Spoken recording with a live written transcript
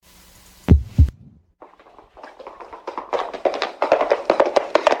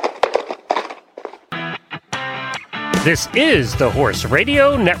This is the Horse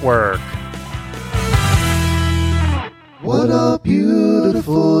Radio Network. What a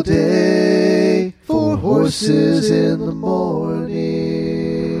beautiful day for horses in the morning.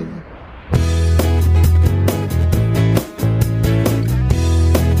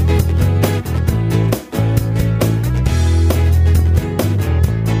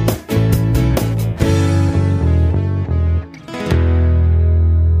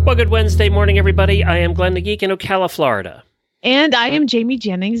 Well, good Wednesday morning, everybody. I am Glenn the Geek in Ocala, Florida. And I am Jamie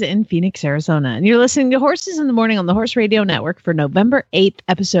Jennings in Phoenix, Arizona. And you're listening to Horses in the Morning on the Horse Radio Network for November 8th,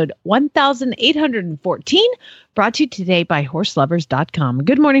 episode 1814, brought to you today by HorseLovers.com.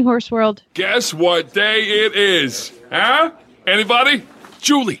 Good morning, Horse World. Guess what day it is? Huh? Anybody?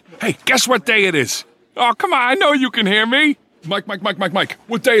 Julie, hey, guess what day it is? Oh, come on, I know you can hear me. Mike.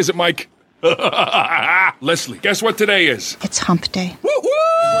 What day is it, Mike? Leslie, guess what today is? It's hump day. Woo-hoo!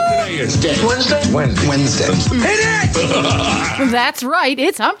 What today is? Wednesday. Hit it! That's right,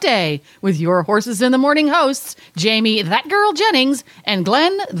 it's hump day with your Horses in the Morning hosts, Jamie, that girl Jennings, and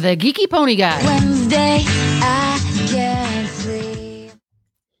Glenn, the geeky pony guy. Wednesday, I can't sleep.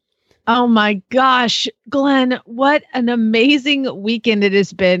 Oh my gosh, Glenn, what an amazing weekend it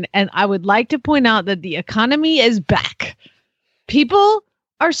has been. And I would like to point out that the economy is back. People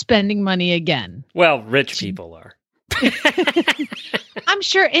are spending money again. Well, rich people are. I'm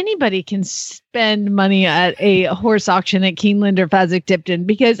sure anybody can spend money at a horse auction at Keeneland or Fasig-Tipton,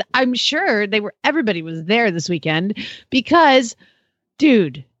 because I'm sure everybody was there this weekend because,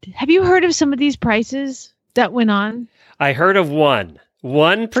 dude, have you heard of some of these prices that went on? I heard of one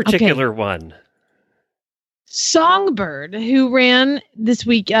particular one. Songbird, who ran this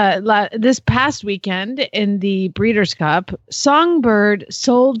past weekend in the Breeders' Cup, Songbird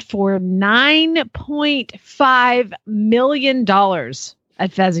sold for $9.5 million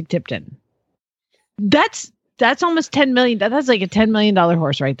at Fasig-Tipton. That's almost $10 million. That's like a $10 million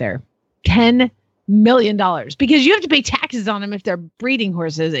horse right there. $10 million, because you have to pay taxes on them if they're breeding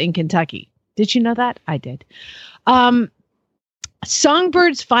horses in Kentucky. Did you know that? I did.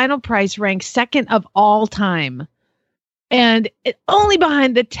 Songbird's final price ranks second of all time, and only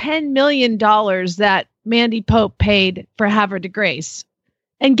behind the $10 million that Mandy Pope paid for Havre de Grace.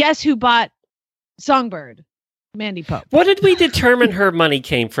 And guess who bought Songbird? Mandy Pope. What did we determine her money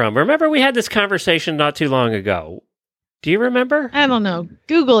came from? Remember, we had this conversation not too long ago. Do you remember? I don't know.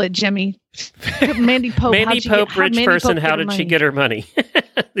 Google it, Jimmy. Mandy Pope. Mandy Pope, rich person. How did she get her money?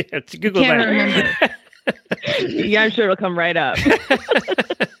 Google that. Remember. Yeah, I'm sure it'll come right up.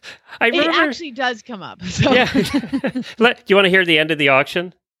 I remember, it actually does come up. So. Yeah. Do you want to hear the end of the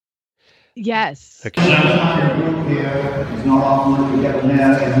auction? Yes. Okay. Brooke here is not often we get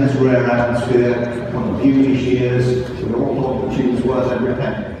now in this rare atmosphere. What a beauty she is. We all thought that she was worth every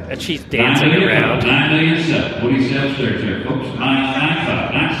penny. And she's dancing around. 9,000,007. What do you say upstairs here, folks?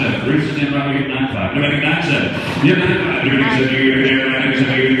 995. 97. Bruce is in right here. 95. Direct 97. Yep, 95. Direct 7. You're here. Direct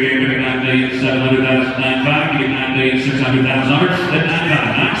 7. You're here. Direct 9,700,000. 95. You get 9,600,000. Then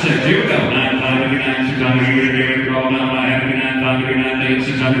 95. 96. Here we go. 95. You get 9,600. You're here. Direct all down by half. 95. You get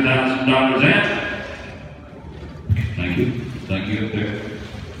 $9,600,000. And thank you. Thank you up there.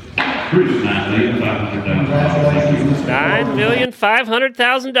 Bruce, $9,500,000.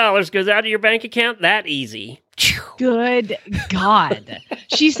 $9,500,000 goes out of your bank account that easy. Good God.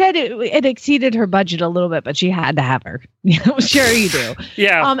 She said it exceeded her budget a little bit, but she had to have her. Sure you do.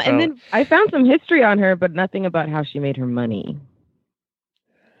 Yeah. And then I found some history on her, but nothing about how she made her money.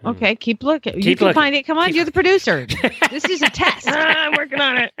 Okay, keep looking. You can find it. Come on, you're the producer. This is a test. I'm working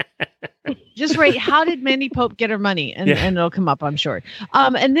on it. Just write, how did Mandy Pope get her money? And it'll come up, I'm sure.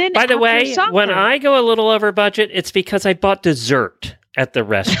 And then, by the way, when I go a little over budget, it's because I bought dessert at the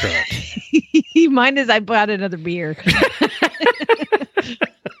restaurant. Mine is I bought another beer.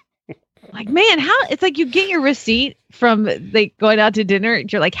 Like, man, it's like you get your receipt from going out to dinner.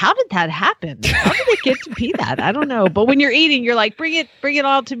 And you're like, how did that happen? How did they get to be that? I don't know. But when you're eating, you're like, bring it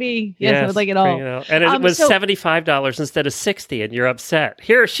all to me. Yes, I would like it all. And it was $75 instead of $60, and you're upset.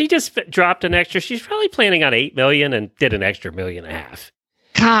 Here, she just dropped an extra. She's probably planning on $8 million and did an extra $1.5 million.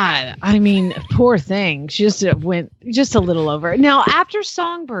 God, I mean, poor thing. She just went just a little over. Now, after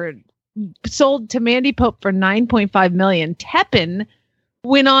Songbird sold to Mandy Pope for $9.5 million, Tepin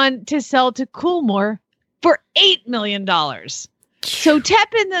went on to sell to Coolmore for $8 million. So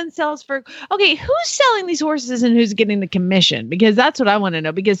Tepin then sells for, okay, who's selling these horses and who's getting the commission? Because that's what I want to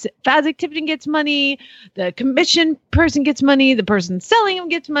know. Because Fasig-Tipton gets money, the commission person gets money, the person selling them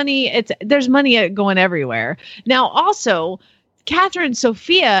gets money. There's money going everywhere. Now, also, Catherine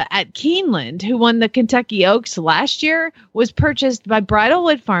Sophia at Keeneland, who won the Kentucky Oaks last year, was purchased by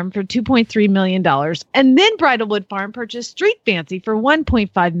Bridalwood Farm for $2.3 million. And then Bridalwood Farm purchased Street Fancy for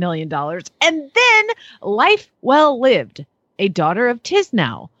 $1.5 million. And then Life Well Lived, a daughter of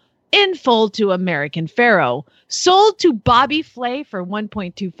Tisnow, in full to American Pharoah, sold to Bobby Flay for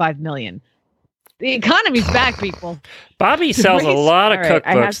 $1.25 million. The economy's back, people. Bobby sells a lot of All right,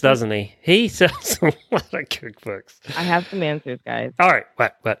 cookbooks, doesn't he? He sells a lot of cookbooks. I have some answers, guys. All right,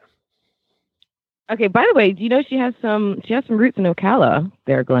 what? Okay, by the way, do you know she has some roots in Ocala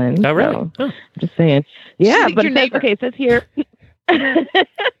there, Glenn? Oh, really? So, Huh. I'm just saying. Yeah, like but your it says, neighbor. okay, it says here,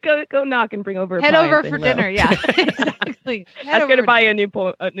 go knock and bring over a Head pie over and say for hello. dinner. Yeah, exactly. I was going to buy a new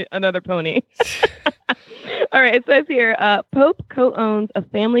another pony. All right, it says here, Pope co-owns a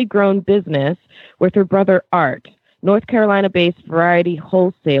family-grown business with her brother Art, North Carolina-based Variety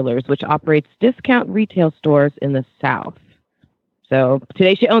Wholesalers, which operates discount retail stores in the South. So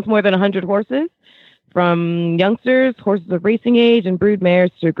today she owns more than 100 horses, from youngsters, horses of racing age, and brood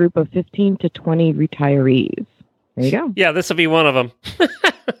mares to a group of 15 to 20 retirees. There you go. Yeah, this will be one of them.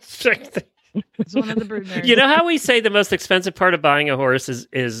 It's one of the brood mares. You know how we say the most expensive part of buying a horse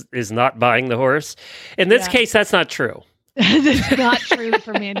is not buying the horse? In this case, that's not true. That's not true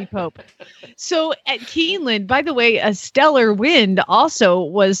for Mandy Pope. So at Keeneland, by the way, a Stellar Wind also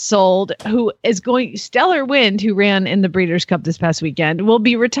was sold, Stellar Wind, who ran in the Breeders' Cup this past weekend, will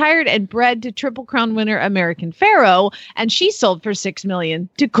be retired and bred to Triple Crown winner American Pharoah, and she sold for $6 million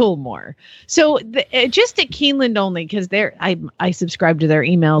to Coolmore. So just at Keeneland only, because I subscribe to their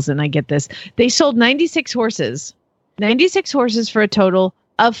emails and I get this, they sold 96 horses for a total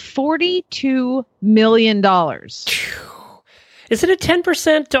of $42 million. Is it a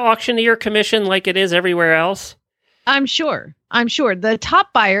 10% auctioneer commission like it is everywhere else? I'm sure. The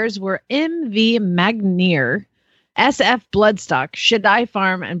top buyers were M.V. Magnier, S.F. Bloodstock, Shaddai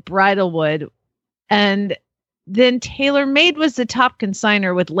Farm, and Bridalwood. And then Taylor Made was the top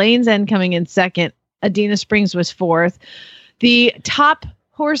consigner, with Lane's End coming in second. Adena Springs was fourth. The top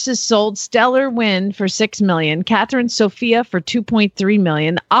horses sold: Stellar Wind for $6 million, Catherine Sophia for $2.3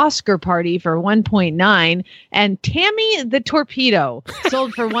 million, Oscar Party for $1.9 million, and Tammy the Torpedo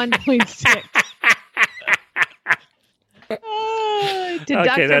sold for $1.6 million.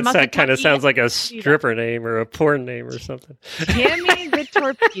 Okay, that kind of sounds like a stripper name or a porn name or something. Tammy the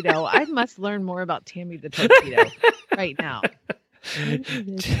Torpedo. I must learn more about Tammy the Torpedo right now.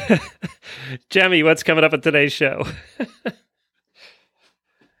 Jemmy, what's coming up at today's show?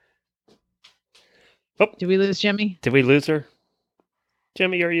 Did we lose Jemmy? Did we lose her?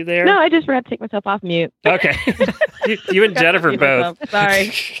 Jemmy, are you there? No, I just forgot to take myself off mute. Okay. you and Jennifer both.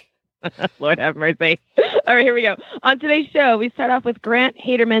 Sorry. Lord have mercy. All right, here we go. On today's show, we start off with Grant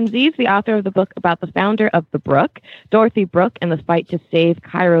Hayter-Menzies, the author of the book about the founder of the Brooke, Dorothy Brooke, and the fight to save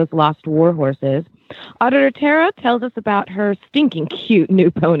Cairo's lost war horses. Auditor Tara tells us about her stinking cute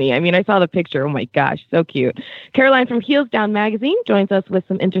new pony. I mean, I saw the picture. Oh my gosh, so cute. Caroline from Heels Down Magazine joins us with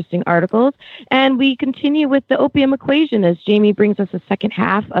some interesting articles. And we continue with the opium equation as Jamie brings us the second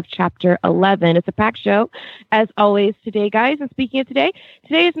half of chapter 11. It's a packed show, as always, today, guys. And speaking of today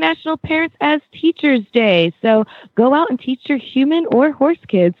is National Parents as Teachers Day. So go out and teach your human or horse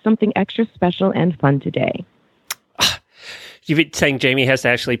kids something extra special and fun today. You've been saying Jamie has to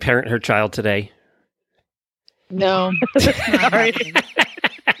actually parent her child today. No. Sorry.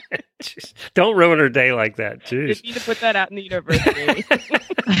 Don't ruin her day like that. Jeez. You need to put that out in the universe, Jamie.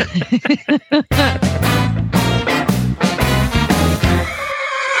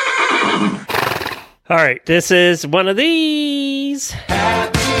 All right, this is one of these.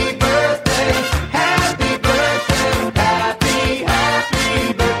 Happy birthday, happy birthday,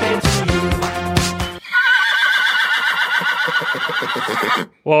 happy birthday to you.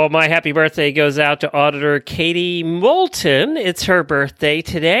 Well, my happy birthday goes out to Auditor Katie Moulton. It's her birthday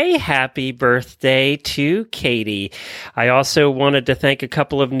today. Happy birthday to Katie. I also wanted to thank a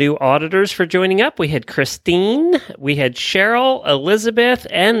couple of new auditors for joining up. We had Christine, we had Cheryl, Elizabeth,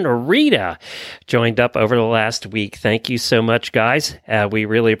 and Rita joined up over the last week. Thank you so much, guys. We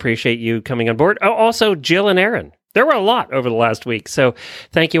really appreciate you coming on board. Oh, also, Jill and Aaron. There were a lot over the last week, so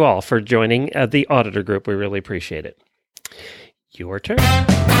thank you all for joining the auditor group. We really appreciate it. Your turn.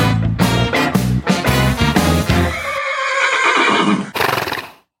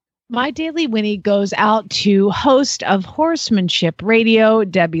 My daily Winnie goes out to host of Horsemanship Radio,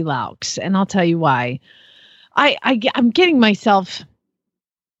 Debbie Laux, and I'll tell you why. I'm getting myself.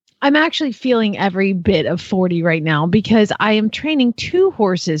 I'm actually feeling every bit of 40 right now because I am training 2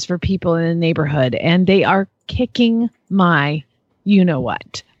 horses for people in the neighborhood, and they are kicking my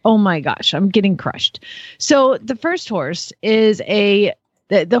you-know-what. Oh my gosh, I'm getting crushed. So the first horse is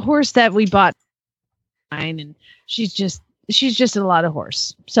the horse that we bought, and she's just a lot of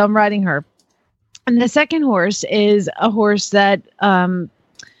horse. So I'm riding her. And the second horse is a horse that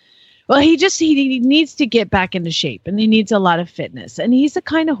he needs to get back into shape, and he needs a lot of fitness. And he's the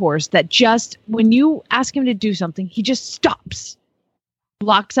kind of horse that just when you ask him to do something, he just stops,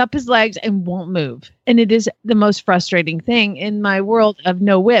 locks up his legs, and won't move. And it is the most frustrating thing in my world of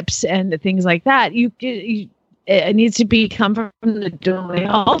no whips and things like that. It needs to come from the dually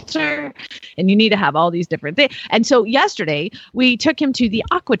halter, and you need to have all these different things. And so yesterday we took him to the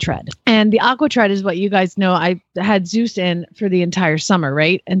aqua tread, and the aqua tread is what you guys know. I had Zeus in for the entire summer,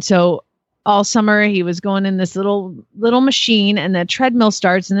 right? And so all summer he was going in this little machine, and the treadmill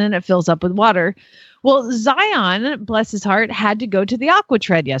starts, and then it fills up with water. Well, Zion, bless his heart, had to go to the aqua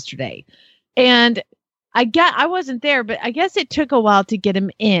tread yesterday. And I wasn't there, but I guess it took a while to get him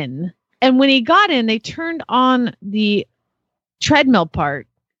in. And when he got in, they turned on the treadmill part,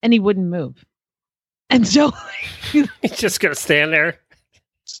 and he wouldn't move. And so He's just going to stand there.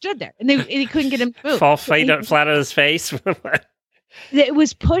 Stood there, and he couldn't get him to move. Fall flat on his face. It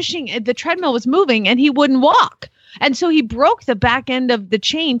was pushing. The treadmill was moving, and he wouldn't walk. And so he broke the back end of the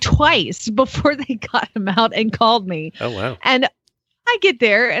chain twice before they got him out and called me. Oh, wow. And I get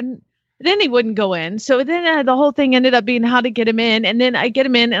there, and then he wouldn't go in. So then the whole thing ended up being how to get him in. And then I get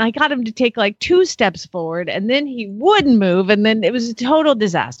him in, and I got him to take like 2 steps forward, and then he wouldn't move. And then it was a total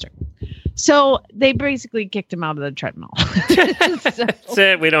disaster. So they basically kicked him out of the treadmill. That's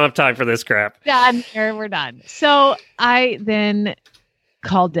it. We don't have time for this crap. Done. We're done. So I then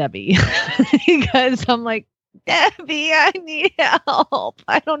called Debbie because I'm like, Debbie, I need help.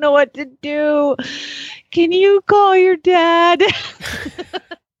 I don't know what to do. Can you call your dad?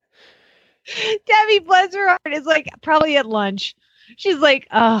 Debbie, bless her heart, is like probably at lunch. She's like,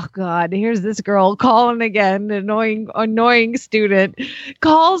 oh God, here's this girl calling again. Annoying student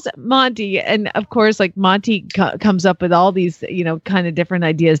calls Monty. And of course, like Monty comes up with all these, kind of different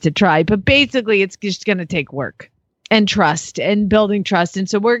ideas to try. But basically, it's just going to take work and trust and building trust. And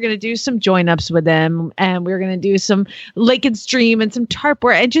so we're going to do some join ups with them, and we're going to do some lake and stream and some tarp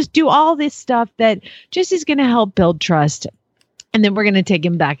work and just do all this stuff that just is going to help build trust. And then we're going to take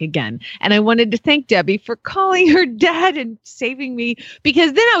him back again. And I wanted to thank Debbie for calling her dad and saving me,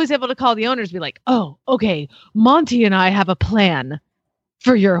 because then I was able to call the owners and be like, oh, okay, Monty and I have a plan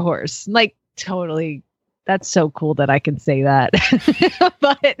for your horse. Like, totally. That's so cool that I can say that.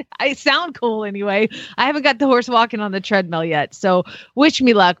 But I sound cool anyway. I haven't got the horse walking on the treadmill yet. So wish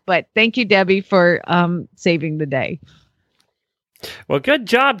me luck. But thank you, Debbie, for saving the day. Well, good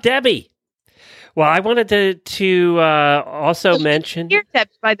job, Debbie. Well, I wanted to also mention... Hear Debbie,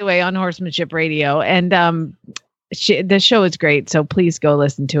 by the way, on Horsemanship Radio. And the show is great. So please go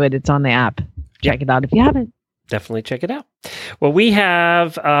listen to it. It's on the app. Check it out if you haven't. Definitely check it out. Well, we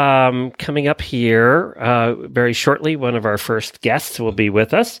have coming up here very shortly, one of our first guests will be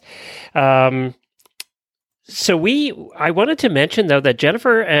with us. I wanted to mention though that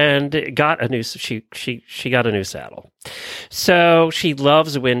Jennifer got a new she got a new saddle. So she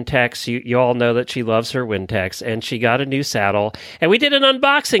loves Wintex. You all know that she loves her Wintex, and she got a new saddle. And we did an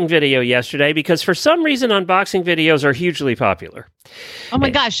unboxing video yesterday because for some reason unboxing videos are hugely popular. Oh my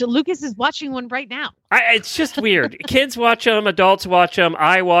gosh, Lucas is watching one right now. It's just weird. Kids watch them, adults watch them,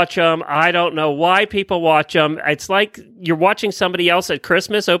 I watch them. I don't know why people watch them. It's like you're watching somebody else at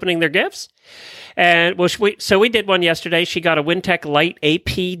Christmas opening their gifts. And so we did one yesterday. She got a Wintec Light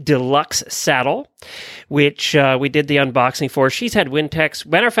AP Deluxe saddle, which we did the unboxing for. She's had Wintex.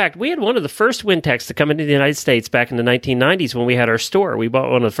 Matter of fact, we had one of the first Wintex to come into the United States back in the 1990s when we had our store. We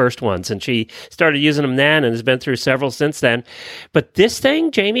bought one of the first ones, and she started using them then and has been through several since then. But this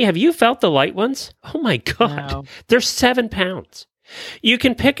thing, Jamie, have you felt the light ones? Oh my God. No. They're 7 pounds. You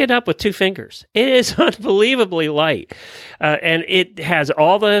can pick it up with 2 fingers. It is unbelievably light. And it has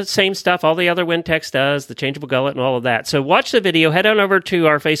all the same stuff all the other Wintex does, the changeable gullet and all of that. So watch the video. Head on over to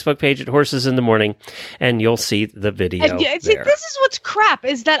our Facebook page at Horses in the Morning, and you'll see the video there. This is what's crap,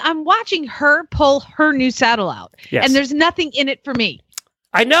 is that I'm watching her pull her new saddle out. Yes. And there's nothing in it for me.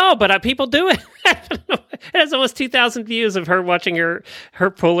 I know, but people do it. It has almost 2,000 views of her watching her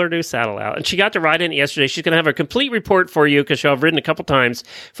pull her new saddle out. And she got to ride in it yesterday. She's going to have a complete report for you because she'll have ridden a couple times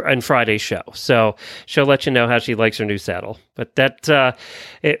on Friday's show. So she'll let you know how she likes her new saddle. But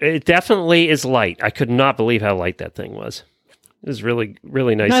it definitely is light. I could not believe how light that thing was. It was really,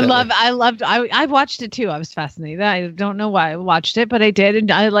 really nice. I watched it too. I was fascinated. I don't know why I watched it, but I did.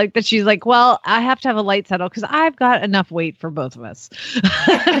 And I like that she's like, well, I have to have a light saddle because I've got enough weight for both of us.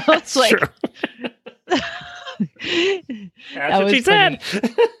 It's like, That's what she said.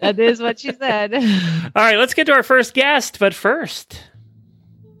 That is what she said. All right, let's get to our first guest. But first,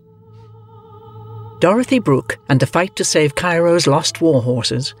 Dorothy Brooke and the Fight to Save Cairo's Lost War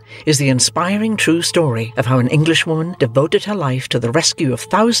Horses is the inspiring true story of how an Englishwoman devoted her life to the rescue of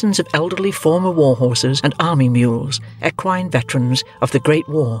thousands of elderly former war horses and army mules, equine veterans of the Great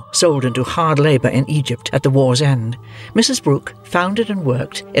War, sold into hard labor in Egypt at the war's end. Mrs. Brooke founded and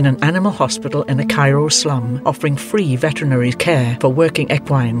worked in an animal hospital in a Cairo slum, offering free veterinary care for working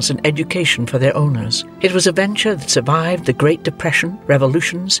equines and education for their owners. It was a venture that survived the Great Depression,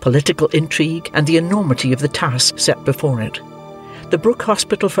 revolutions, political intrigue, and the enormity of the task set before it. The Brooke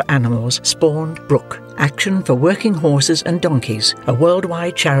Hospital for Animals spawned Brooke, Action for Working Horses and Donkeys, a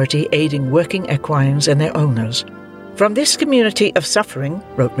worldwide charity aiding working equines and their owners. From this community of suffering,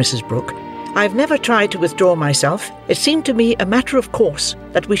 wrote Mrs. Brooke, I've never tried to withdraw myself. It seemed to me a matter of course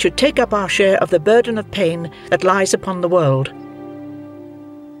that we should take up our share of the burden of pain that lies upon the world.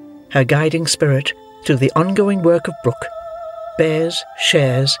 Her guiding spirit through the ongoing work of Brooke bears,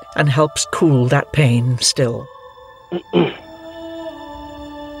 shares, and helps cool that pain still.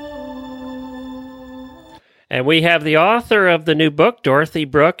 and we have the author of the new book, Dorothy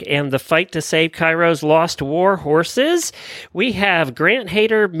Brooke, and the Fight to Save Cairo's Lost War Horses. We have Grant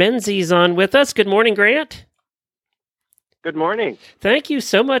Hayter-Menzies on with us. Good morning, Grant. Good morning. Thank you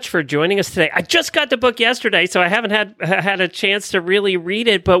so much for joining us today. I just got the book yesterday, so I haven't had a chance to really read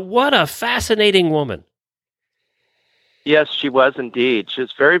it, but what a fascinating woman. Yes, she was indeed. She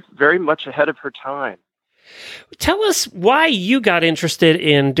was very, very much ahead of her time. Tell us why you got interested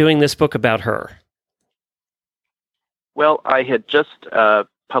in doing this book about her. Well, I had just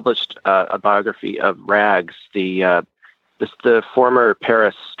published a biography of Rags, the former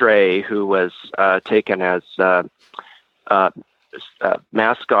Paris stray who was taken as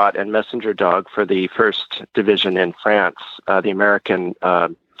mascot and messenger dog for the 1st Division in France, the American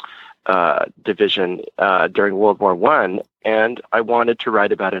division during World War I, and I wanted to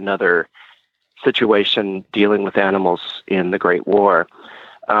write about another situation dealing with animals in the Great War.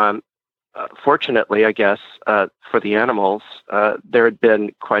 Fortunately, I guess, for the animals, there had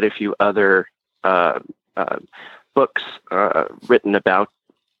been quite a few other books written about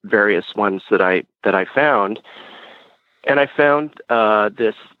various ones that I found, and I found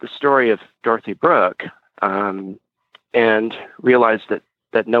the story of Dorothy Brooke, and realized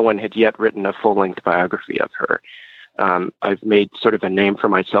that no one had yet written a full-length biography of her. I've made sort of a name for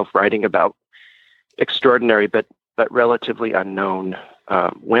myself writing about extraordinary but relatively unknown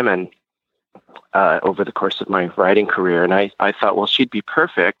women over the course of my writing career. And I thought, well, she'd be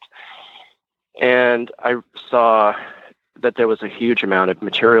perfect. And I saw that there was a huge amount of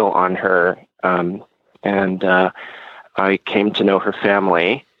material on her. And I came to know her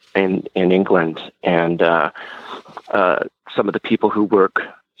family in England, and some of the people who work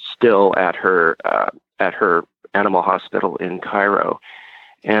still at her animal hospital in Cairo,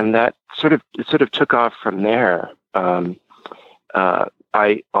 and that sort of took off from there.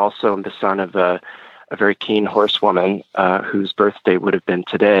 I also am the son of a very keen horsewoman whose birthday would have been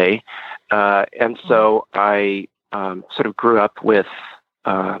today, and so I sort of grew up with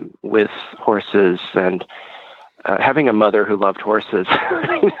horses and. Having a mother who loved horses,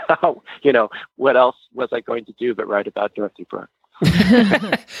 what else was I going to do but write about Dorothy Brooke?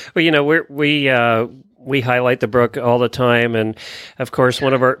 Well, we highlight the Brooke all the time, and of course,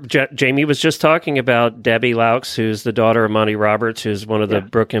 one of our Jamie was just talking about Debbie Laux, who's the daughter of Monty Roberts, who's one of the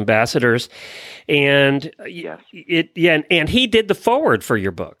Brooke ambassadors, and and he did the foreword for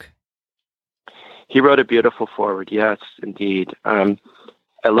your book. He wrote a beautiful foreword. Yes, indeed. I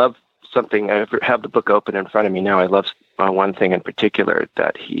love. Something I have the book open in front of me now. I love one thing in particular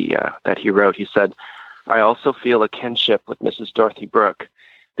that he wrote. He said, "I also feel a kinship with Mrs. Dorothy Brooke,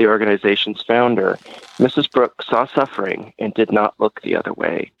 the organization's founder. Mrs. Brooke saw suffering and did not look the other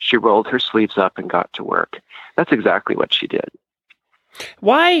way. She rolled her sleeves up and got to work." That's exactly what she did.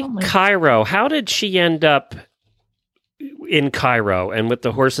 Why Cairo? How did she end up in Cairo and with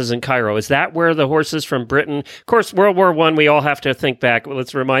the horses in Cairo? Is that where the horses from Britain, of course, World War I, we all have to think back. Well,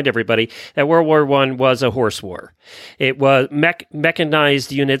 let's remind everybody that World War I was a horse war. It was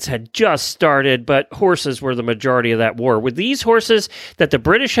mechanized units had just started, but horses were the majority of that war. Were these horses that the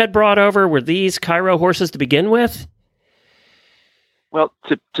British had brought over, were these Cairo horses to begin with? Well,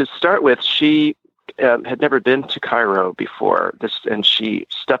 to start with, she had never been to Cairo before, and she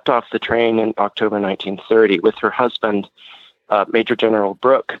stepped off the train in October 1930 with her husband, Major General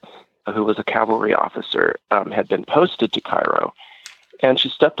Brooke, who was a cavalry officer, had been posted to Cairo. And she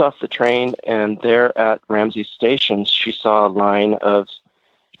stepped off the train, and there at Ramsey Station, she saw a line of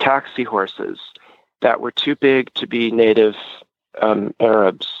taxi horses that were too big to be native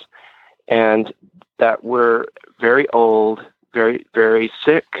Arabs, and that were very old, very, very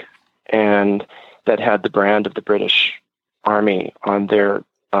sick, and that had the brand of the British Army on their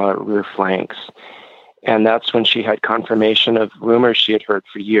rear flanks. And that's when she had confirmation of rumors she had heard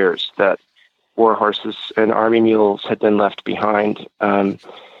for years that war horses and army mules had been left behind,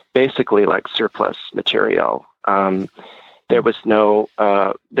 basically like surplus material. There was no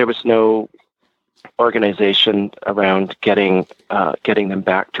organization around getting them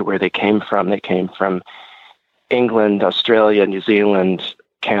back to where they came from. They came from England, Australia, New Zealand,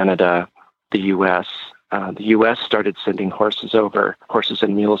 Canada, the U.S. The U.S. started sending horses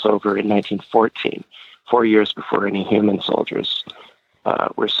and mules over in 1914, 4 years before any human soldiers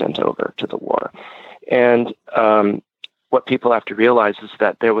were sent over to the war. And what people have to realize is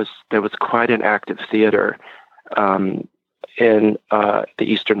that there was quite an active theater in the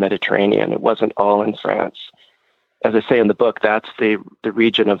Eastern Mediterranean. It wasn't all in France. As I say in the book, that's the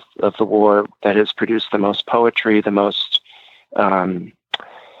region of the war that has produced the most poetry, the most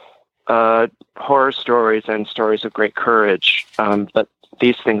horror stories and stories of great courage. But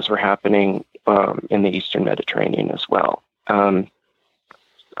these things were happening in the Eastern Mediterranean as well.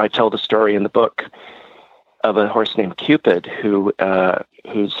 I tell the story in the book of a horse named Cupid,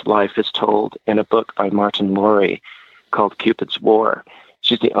 whose life is told in a book by Martin Laurie called Cupid's War.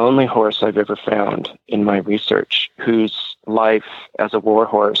 She's the only horse I've ever found in my research whose life as a war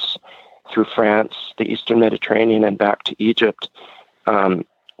horse through France, the Eastern Mediterranean, and back to Egypt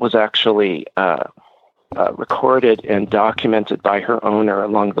was actually recorded and documented by her owner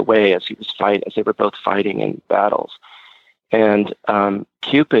along the way as they were both fighting in battles. And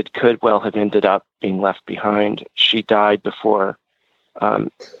Cupid could well have ended up being left behind. She died before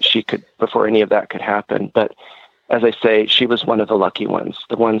any of that could happen. But as I say, she was one of the lucky ones.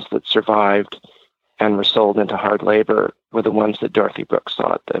 The ones that survived and were sold into hard labor were the ones that Dorothy Brooke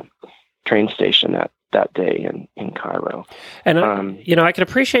saw at the train station that day in Cairo. And I can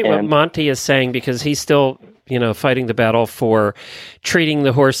appreciate what Monty is saying, because he's still fighting the battle for treating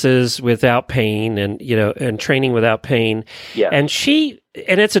the horses without pain and training without pain. Yeah. And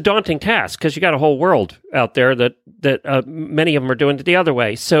it's a daunting task, because you got a whole world out there that many of them are doing it the other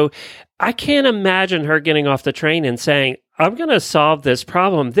way. So I can't imagine her getting off the train and saying, I'm going to solve this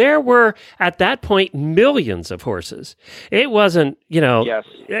problem. There were, at that point, millions of horses. It wasn't, Yes.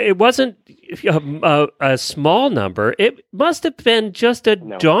 It wasn't a small number. It must have been just a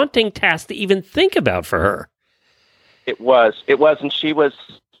daunting task to even think about for her. It was, and she was.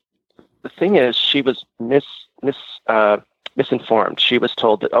 The thing is, she was misinformed. She was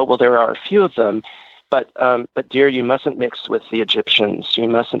told that, there are a few of them, but dear, you mustn't mix with the Egyptians. You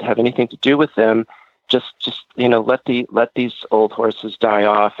mustn't have anything to do with them. Just let these old horses die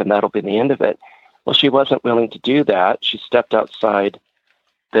off, and that'll be the end of it. Well, she wasn't willing to do that. She stepped outside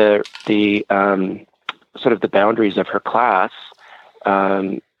the sort of the boundaries of her class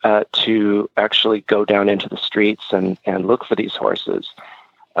to actually go down into the streets and look for these horses.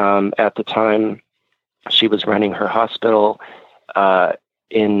 At the time, she was running her hospital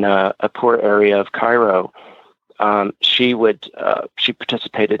in a poor area of Cairo. She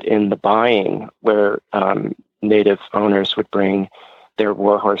participated in the buying, where native owners would bring their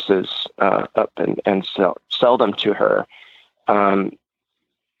war horses up and sell them to her.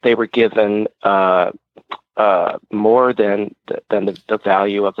 They were given more than the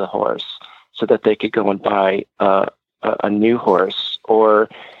value of the horse, so that they could go and buy a new horse. Or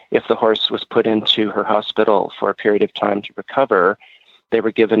if the horse was put into her hospital for a period of time to recover, they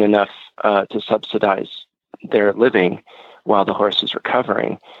were given enough to subsidize their living while the horse is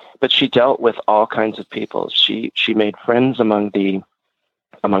recovering. But she dealt with all kinds of people. She made friends among the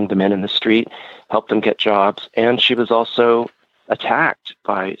men in the street, helped them get jobs, and she was also attacked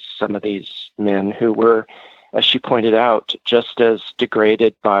by some of these men who were, as she pointed out, just as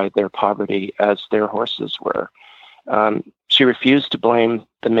degraded by their poverty as their horses were. She refused to blame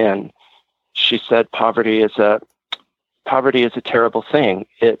the men. She said poverty is a terrible thing.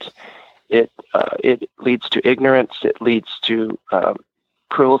 It leads to ignorance. It leads to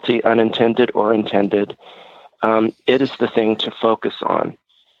cruelty, unintended or intended. It is the thing to focus on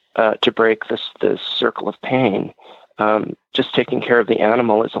to break this circle of pain. Just taking care of the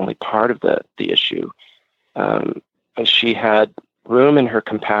animal is only part of the issue. She had room in her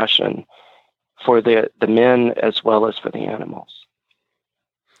compassion for the men as well as for the animals.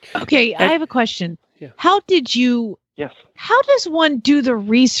 Okay, I have a question. Yeah. Yes. How does one do the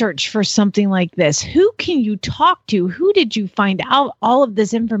research for something like this? Who can you talk to? Who did you find out all of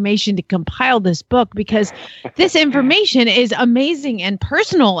this information to compile this book? Because this information is amazing and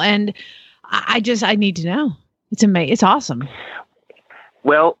personal. And I need to know. It's amazing. It's awesome.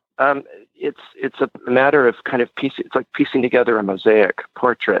 Well, it's a matter of kind of piecing. It's like piecing together a mosaic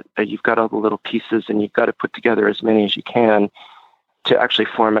portrait. You've got all the little pieces, and you've got to put together as many as you can to actually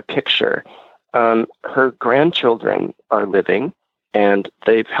form a picture. Her grandchildren are living, and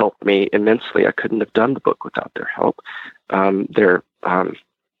they've helped me immensely. I couldn't have done the book without their help.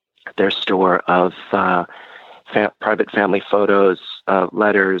 Their store of private family photos,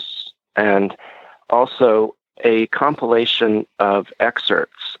 letters, and also a compilation of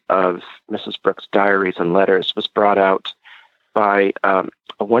excerpts of Mrs. Brooke's diaries and letters was brought out by a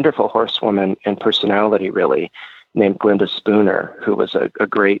wonderful horsewoman and personality, really, named Glinda Spooner, who was a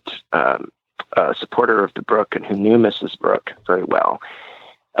great supporter of the Brooke and who knew Mrs. Brooke very well.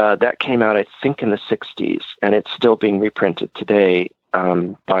 That came out, I think, in the 60s, and it's still being reprinted today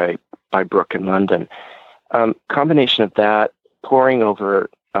by Brooke in London. Combination of that, poring over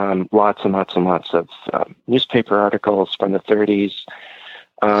lots and lots and lots of newspaper articles from the 30s,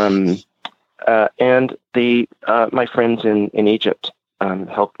 and my friends in Egypt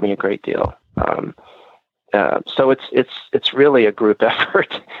helped me a great deal. So it's really a group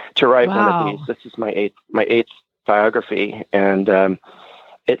effort to write one of these. This is my eighth biography, and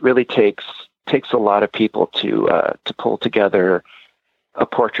it really takes a lot of people to pull together a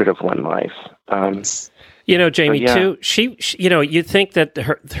portrait of one life. Jamie, too, she you'd think that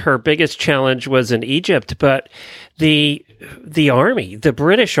her biggest challenge was in Egypt, but the army, the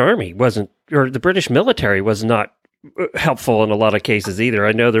British army the British military was not helpful in a lot of cases either.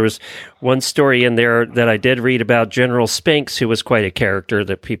 I know there was one story in there that I did read about General Spinks, who was quite a character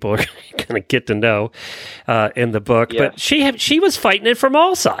that people are going to get to know in the book. Yes. But she was fighting it from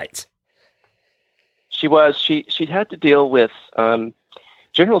all sides. She was. She'd had to deal with.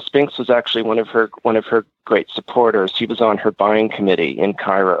 General Spinks was actually one of her great supporters. He was on her buying committee in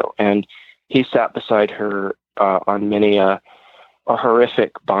Cairo, and he sat beside her on many a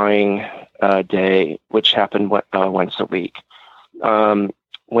horrific buying day, which happened once a week,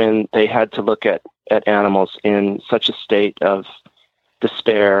 when they had to look at animals in such a state of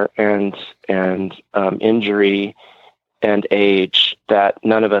despair and injury and age that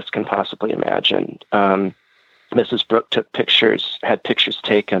none of us can possibly imagine. Mrs. Brooke had pictures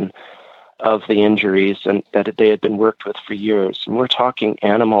taken of the injuries and that they had been worked with for years. And we're talking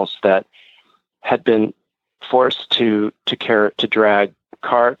animals that had been forced to drag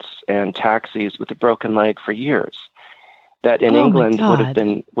carts and taxis with a broken leg for years. That in England would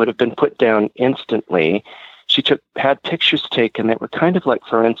have been put down instantly. She had pictures taken that were kind of like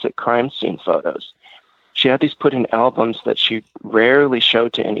forensic crime scene photos. She had these put in albums that she rarely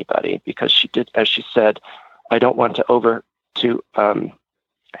showed to anybody because she did, as she said, I don't want to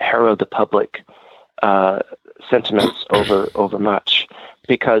harrow the public sentiments over much,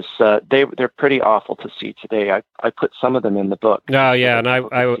 because they're pretty awful to see today. I put some of them in the book. Oh yeah, and I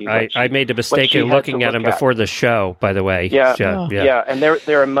made the mistake of looking at them before the show. By the way, yeah, and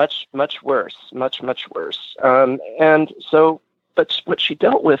they're much worse, much worse. And so, but what she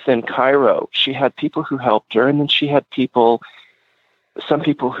dealt with in Cairo, she had people who helped her, and then she had some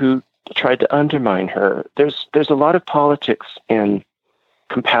people who tried to undermine her. There's a lot of politics in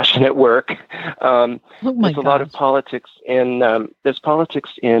compassionate work. There's a lot of politics in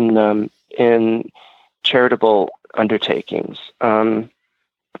charitable undertakings. The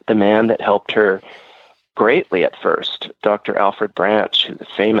man that helped her greatly at first, Dr. Alfred Branch, who's a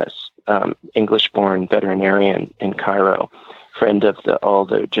famous English-born veterinarian in Cairo, friend of all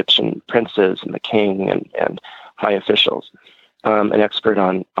the Egyptian princes and the king and high officials. An expert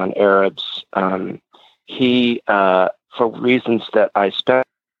on Arabs. He, for reasons that I spent.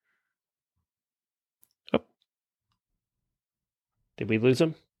 Oh. Did we lose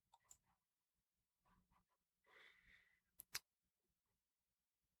him?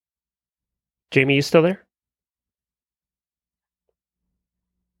 Jamie, you still there?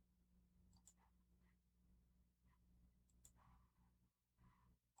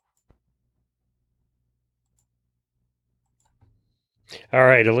 All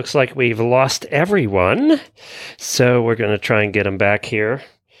right, it looks like we've lost everyone, so we're going to try and get them back here.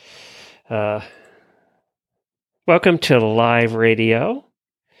 Welcome to live radio.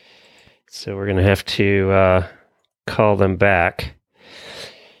 So we're going to have to call them back.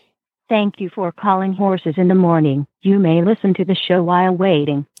 Thank you for calling Horses in the Morning. You may listen to the show while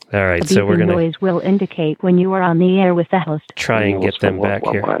waiting. All right, so we're going to... noise will indicate when you are on the air with the host. Try and get them back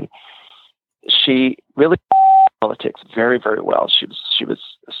here. She really... politics very, very well. She was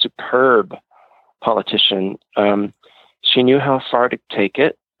a superb politician. She knew how far to take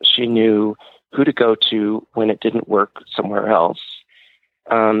it. She knew who to go to when it didn't work somewhere else.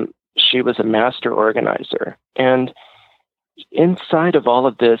 she was a master organizer. And inside of all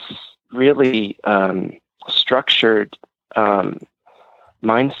of this really structured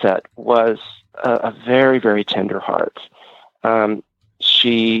mindset was a very, very tender heart.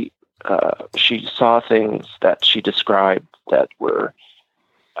 She saw things that she described that were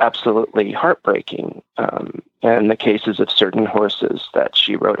absolutely heartbreaking. And the cases of certain horses that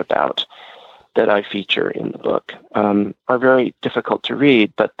she wrote about that I feature in the book are very difficult to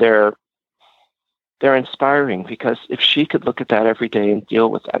read, but they're inspiring, because if she could look at that every day and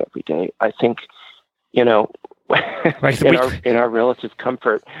deal with that every day, I think, you know, Right. in our relative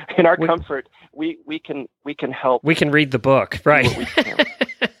comfort, we can help. We can read the book, right?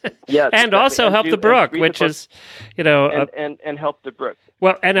 Yes, and exactly. also help the Brooke, which is, you know, and help the Brooke.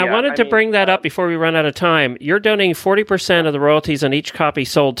 Well, and I wanted to bring that up before we run out of time. You're donating 40% of the royalties on each copy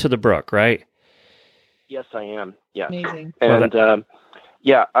sold to the Brooke, right? Yes, I am. Yeah, amazing. And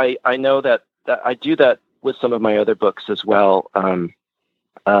I know that I do that with some of my other books as well,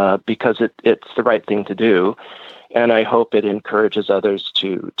 because it's the right thing to do, and I hope it encourages others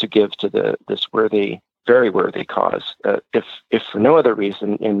to give to this very worthy cause. If for no other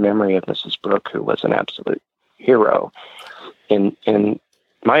reason, in memory of Mrs. Brooke, who was an absolute hero in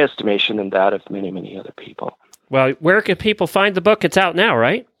my estimation and that of many, many other people. Well, where can people find the book? It's out now,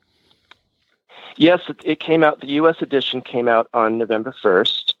 right? Yes, it came out. The U.S. edition came out on November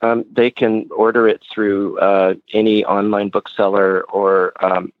 1st. They can order it through any online bookseller or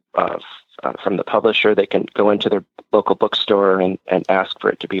from the publisher. They can go into their local bookstore and ask for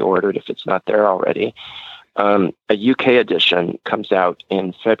it to be ordered if it's not there already. A UK edition comes out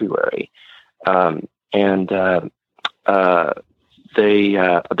in February, and there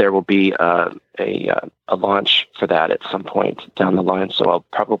will be a launch for that at some point down the line. So I'll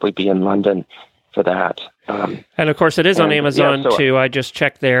probably be in London for that. And of course, it is on Amazon too. I just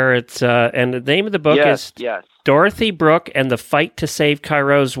checked there. It's and the name of the book is Dorothy Brooke and the Fight to Save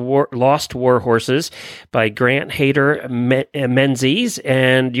Cairo's Lost War Horses by Grant Hayter Menzies,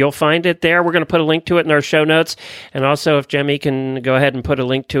 and you'll find it there. We're going to put a link to it in our show notes, and also if Jemmy can go ahead and put a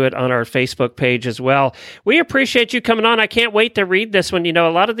link to it on our Facebook page as well. We appreciate you coming on. I can't wait to read this one. You know,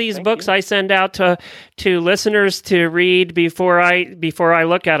 a lot of these books I send out to listeners to read before I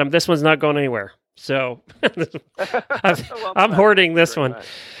look at them. This one's not going anywhere. So I'm hoarding this one. Much.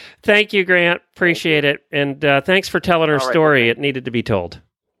 Thank you, Grant. Appreciate it. And thanks for telling her story. It needed to be told.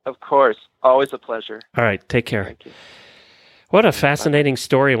 Of course. Always a pleasure. All right. Take care. Thank you. What a fascinating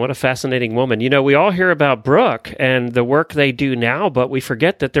story and what a fascinating woman. You know, we all hear about Brooke and the work they do now, but we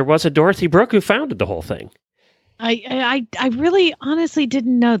forget that there was a Dorothy Brooke who founded the whole thing. I really honestly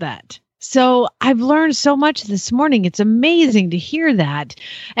didn't know that. So I've learned so much this morning. It's amazing to hear that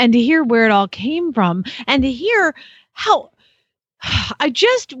and to hear where it all came from and to hear how I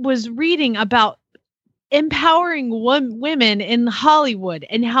just was reading about empowering women in Hollywood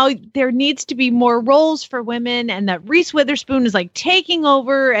and how there needs to be more roles for women, and that Reese Witherspoon is like taking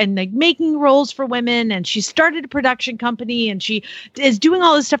over and like making roles for women, and she started a production company and she is doing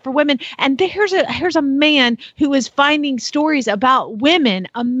all this stuff for women. And here's a man who is finding stories about women,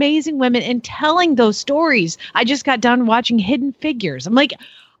 amazing women, and telling those stories. I just got done watching Hidden Figures. I'm like,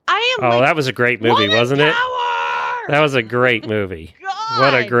 that was a great movie, wasn't it? That was a great movie. God.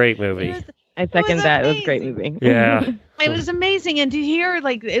 What a great movie. I second that. It was a great movie. Yeah. It was amazing. And to hear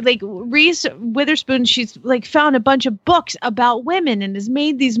like Reese Witherspoon, she's like found a bunch of books about women and has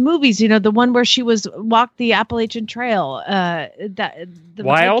made these movies, you know, the one where she walked the Appalachian Trail, the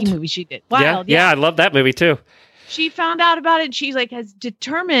Wild movie she did. Wild. Yeah, I love that movie too. She found out about it. She's like has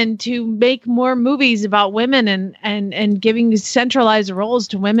determined to make more movies about women and giving centralized roles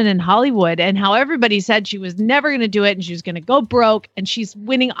to women in Hollywood, and how everybody said she was never going to do it and she was going to go broke, and she's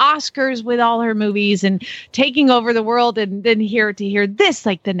winning Oscars with all her movies and taking over the world. And then hear this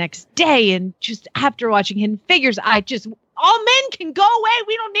like the next day, and just after watching Hidden Figures, all men can go away.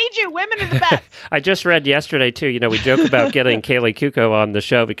 We don't need you. Women are the best. I just read yesterday, too. You know, we joke about getting Kaylee Kuko on the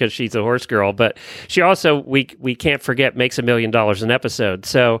show because she's a horse girl, but she also, we can't forget, makes $1 million an episode.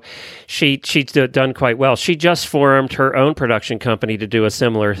 So she's done quite well. She just formed her own production company to do a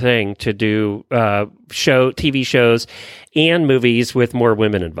similar thing, to do TV shows and movies with more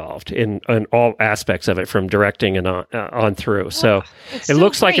women involved in all aspects of it, from directing and on through. So it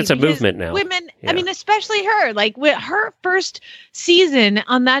looks like it's a movement now. Women, I mean, especially her, like with her first season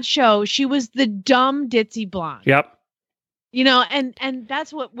on that show, she was the dumb ditzy blonde. Yep. You know, and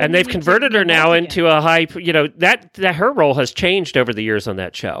that's what. And they've converted her now into a high. You know, that her role has changed over the years on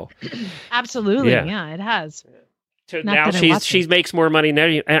that show. Absolutely, yeah, it has. So Not now that I watch she makes more money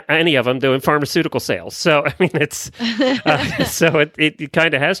than any of them doing pharmaceutical sales. So I mean, it's so it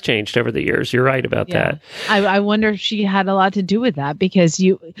kind of has changed over the years. You're right about that. I wonder if she had a lot to do with that, because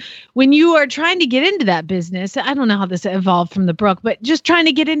when you are trying to get into that business, I don't know how this evolved from the Brooke, but just trying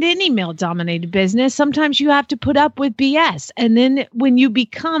to get into any male dominated business, sometimes you have to put up with BS. And then when you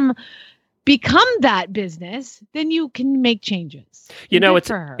become that business, then you can make changes.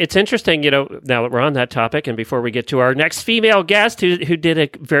 It's interesting, now that we're on that topic, and before we get to our next female guest who did a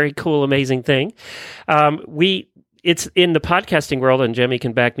very cool, amazing thing, it's in the podcasting world, and Jemmy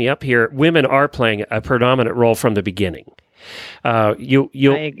can back me up here, women are playing a predominant role from the beginning.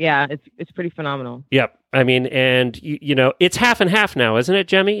 It's pretty phenomenal. Yep. I mean, and it's half and half now, isn't it,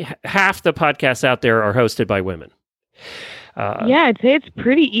 Jemmy? Half the podcasts out there are hosted by women. I'd say it's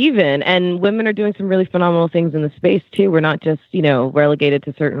pretty even, and women are doing some really phenomenal things in the space too. We're not just relegated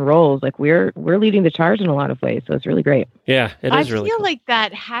to certain roles. Like we're leading the charge in a lot of ways, so it's really great. Yeah, it is really. I feel like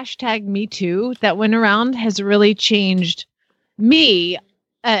that hashtag Me Too that went around has really changed me.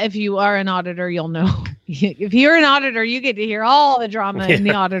 If you are an auditor, you'll know. If you're an auditor, you get to hear all the drama in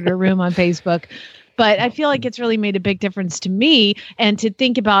the auditor room on Facebook. But I feel like it's really made a big difference to me, and to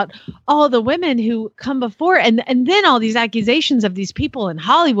think about all the women who come before, and then all these accusations of these people in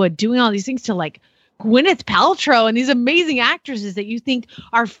Hollywood doing all these things to like Gwyneth Paltrow and these amazing actresses that you think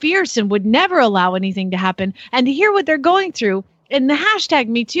are fierce and would never allow anything to happen, and to hear what they're going through. And the hashtag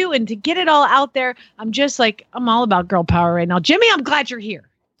Me Too, and to get it all out there, I'm all about girl power right now. Jimmy, I'm glad you're here.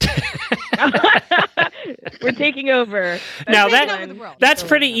 We're taking over. Now that's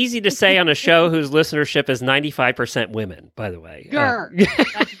pretty easy to say on a show whose listenership is 95% women, by the way. That's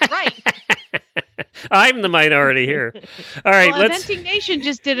right. I'm the minority here. All right, Eventing Nation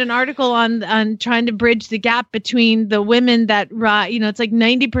just did an article on trying to bridge the gap between the women that ride, it's like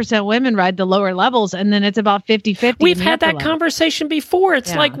 90% women ride the lower levels, and then it's about 50-50. We've had that conversation before.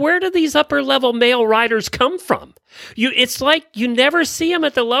 It's like, where do these upper level male riders come from? It's like you never see them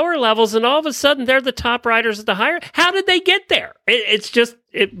at the lower levels, and all of a sudden they're the top riders at the higher. How did they get there?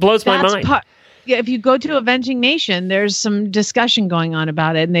 It blows my mind. If you go to Avenging Nation, there's some discussion going on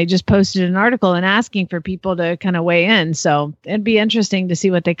about it, and they just posted an article and asking for people to kind of weigh in. So it'd be interesting to see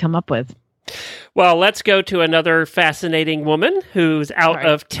what they come up with. Well, let's go to another fascinating woman who's out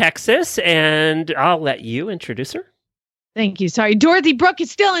of Texas, and I'll let you introduce her. Thank you. Sorry. Dorothy Brooke is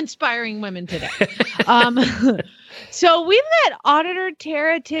still inspiring women today. So we met Auditor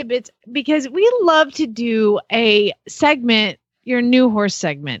Tara Tibbetts because we love to do a segment, your new horse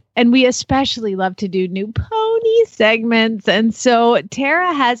segment, and we especially love to do new pony segments. And so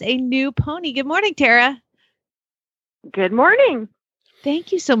Tara has a new pony. Good morning, Tara. Good morning.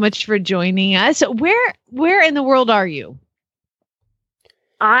 Thank you so much for joining us. Where in the world are you?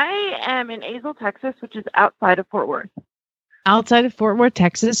 I am in Azle, Texas, which is outside of Fort Worth. Outside of Fort Worth,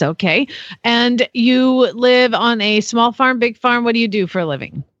 Texas. Okay. And you live on a small farm, big farm. What do you do for a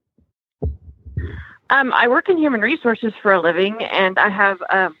living? I work in human resources for a living, and I have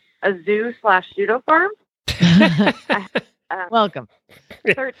a zoo/pseudo farm. Welcome.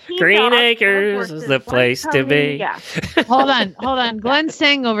 13 Green Acres is the place to be. Yeah. Hold on. Glenn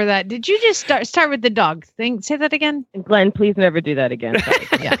sang over that. Did you just start with the dog thing? Say that again. Glenn, please never do that again.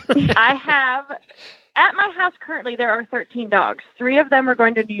 Yeah. I have, at my house currently, there are 13 dogs. 3 of them are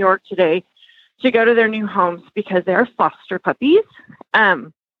going to New York today to go to their new homes because they are foster puppies.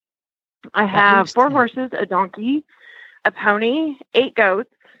 I have 4 horses, a donkey, a pony, 8 goats,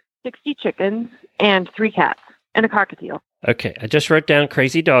 60 chickens, and 3 cats, and a cockatiel. Okay, I just wrote down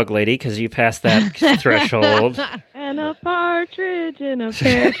Crazy Dog Lady because you passed that threshold. And a partridge in a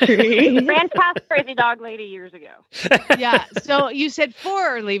pear tree. Ran past Crazy Dog Lady years ago. Yeah, so you said 4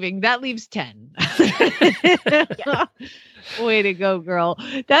 are leaving. That leaves 10. Yeah. Way to go, girl.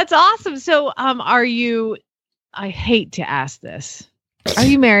 That's awesome. So I hate to ask this. Are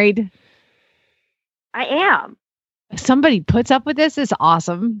you married? I am. Somebody puts up with this is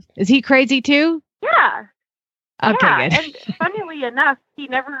awesome. Is he crazy too? Yeah. Okay, yeah. good. And funnily enough,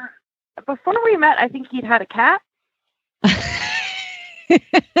 before we met, I think he'd had a cat.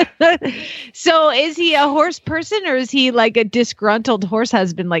 So is he a horse person, or is he like a disgruntled horse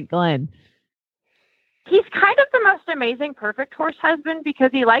husband like Glenn? He's kind of the most amazing, perfect horse husband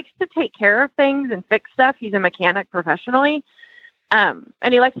because he likes to take care of things and fix stuff. He's a mechanic professionally. And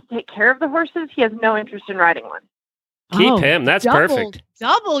he likes to take care of the horses. He has no interest in riding one. Keep him. That's perfect.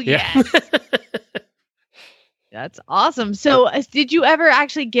 Double yes. That's awesome. So did you ever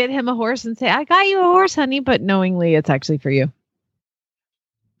actually get him a horse and say, I got you a horse, honey, but knowingly it's actually for you?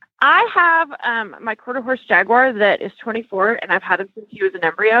 I have my quarter horse Jaguar that is 24, and I've had him since he was an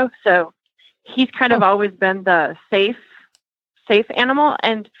embryo. So he's kind of always been the safe animal.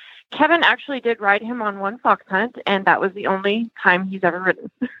 And Kevin actually did ride him on one fox hunt, and that was the only time he's ever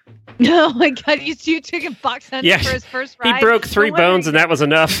ridden. Oh my God! You took him fox hunting for his first ride. He broke 3 bones, and that was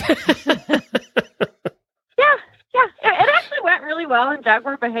enough. Yeah, it actually went really well, and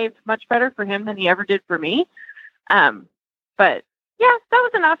Jaguar behaved much better for him than he ever did for me. But yeah, that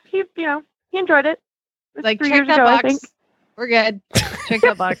was enough. He enjoyed it. It was 3 check years that ago, box. I think. We're good. Check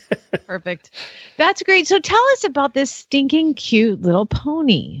that box. Perfect. That's great. So tell us about this stinking cute little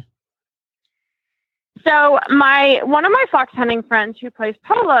pony. So one of my fox hunting friends who plays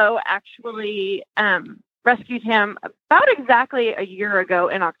polo actually rescued him about exactly a year ago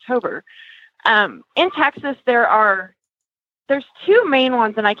in October. In Texas, there's 2 main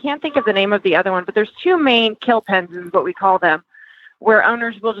ones, and I can't think of the name of the other one, but there's 2 main kill pens is what we call them, where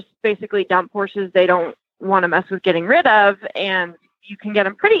owners will just basically dump horses they don't want to mess with getting rid of, and you can get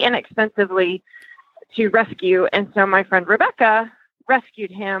them pretty inexpensively to rescue. And so my friend Rebecca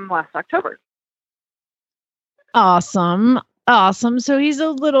rescued him last October. Awesome. So he's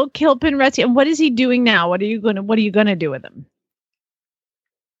a little kill pen rescue. And what is he doing now? What are you gonna do with him?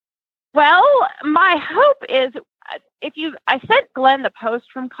 Well, my hope is I sent Glenn the post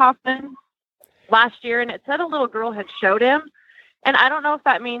from Kaufman last year, and it said a little girl had showed him. And I don't know if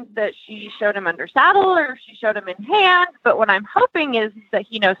that means that she showed him under saddle or if she showed him in hand, but what I'm hoping is that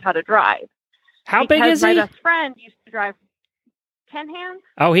he knows how to drive. How big is he? My best friend used to drive 10 hands.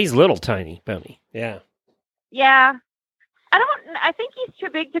 Oh, he's little tiny pony. Yeah. Yeah. I think he's too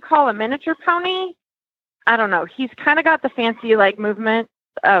big to call a miniature pony. I don't know. He's kind of got the fancy movement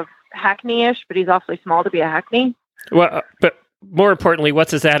of Hackney-ish, but he's awfully small to be a Hackney. Well, but more importantly,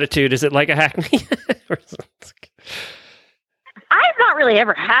 what's his attitude? Is it like a Hackney? I've not really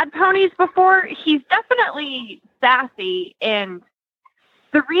ever had ponies before. He's definitely sassy, and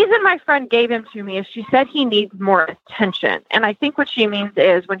the reason my friend gave him to me is she said he needs more attention. And I think what she means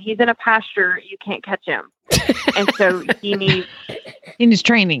is when he's in a pasture, you can't catch him. And so he needs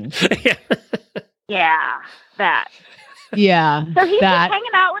training. Yeah, that. Yeah. So he's just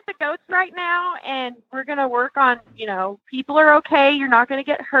hanging out with the goats right now, and we're going to work on, people are okay. You're not going to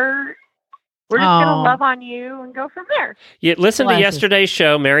get hurt. We're just going to love on you and go from there. Yeah, listen to yesterday's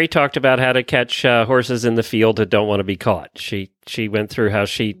show. Mary talked about how to catch horses in the field that don't want to be caught. She went through how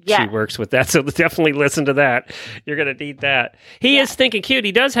she works with that. So definitely listen to that. You're going to need that. He is stinking cute.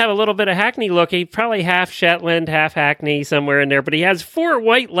 He does have a little bit of Hackney look. He probably half Shetland, half Hackney somewhere in there. But he has 4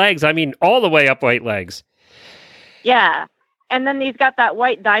 white legs. I mean, all the way up white legs. Yeah. And then he's got that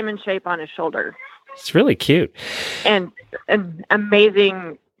white diamond shape on his shoulder. It's really cute. And an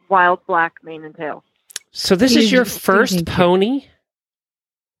amazing wild black mane and tail. So this is your first pony?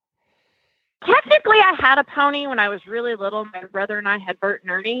 Technically, I had a pony when I was really little. My brother and I had Bert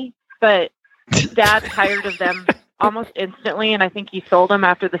and Ernie, but Dad tired of them almost instantly, and I think he sold them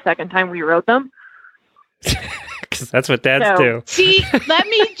after the second time we rode them. Because that's what dads do. See, let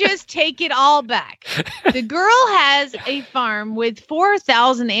me just take it all back. The girl has a farm with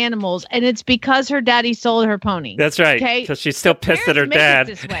 4,000 animals, and it's because her daddy sold her pony. That's right. Okay? So she's still pissed at her dad.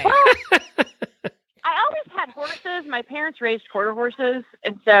 This way. I always had horses. My parents raised quarter horses,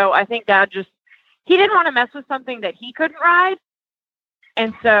 and so I think Dad he didn't want to mess with something that he couldn't ride.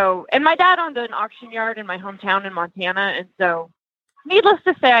 And my dad owned an auction yard in my hometown in Montana, and so needless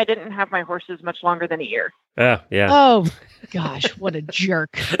to say, I didn't have my horses much longer than a year. Oh, yeah. Oh, gosh, what a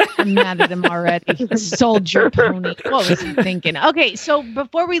jerk. I'm mad at him already. He sold your pony. What was he thinking? Okay, so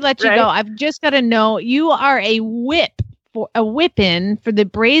before we let you go, I've just got to know, you are a whip-in for the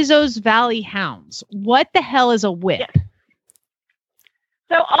Brazos Valley Hounds. What the hell is a whip? Yes.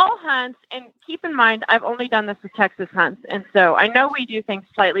 So all hunts, and keep in mind, I've only done this with Texas hunts, and so I know we do things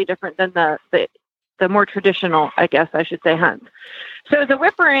slightly different than the more traditional, I guess I should say, hunts. So the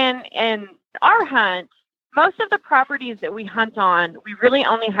whipper-in our hunt, most of the properties that we hunt on, we really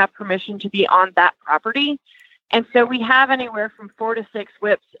only have permission to be on that property. And so we have anywhere from 4 to 6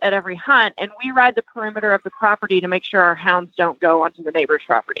 whips at every hunt, and we ride the perimeter of the property to make sure our hounds don't go onto the neighbor's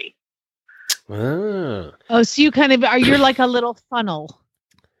property. Oh, so you you're like a little funnel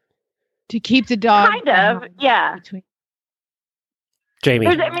to keep the dog. Kind of, yeah. Jamie,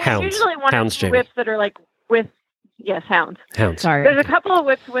 there's hounds. usually one hounds, or two Jamie. whips that are like with, yes, hounds. Hounds. Sorry. There's a couple of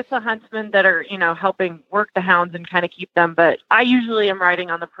whips with the huntsmen that are, helping work the hounds and kind of keep them. But I usually am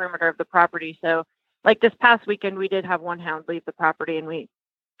riding on the perimeter of the property. So like this past weekend, we did have one hound leave the property and we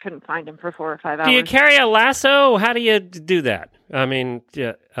couldn't find him for 4 or 5 hours. Do you carry a lasso? How do you do that? I mean,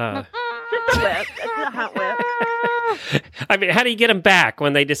 Just a whip. It's a hunt whip. I mean, how do you get them back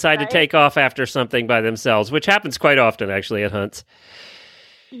when they decide to take off after something by themselves, which happens quite often, actually, at hunts?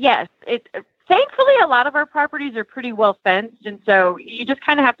 Yes. Thankfully, a lot of our properties are pretty well fenced, and so you just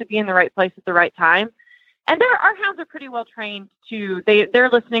kind of have to be in the right place at the right time. And our hounds are pretty well trained too. They're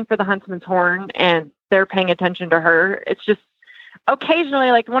listening for the huntsman's horn, and they're paying attention to her. It's just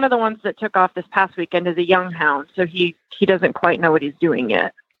occasionally, like one of the ones that took off this past weekend is a young hound, so he doesn't quite know what he's doing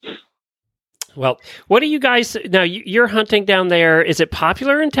yet. Well, what do you guys now? You're hunting down there. Is it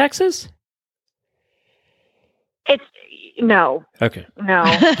popular in Texas? No. Okay. No.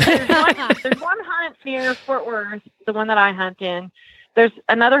 There's one hunt near Fort Worth, the one that I hunt in. There's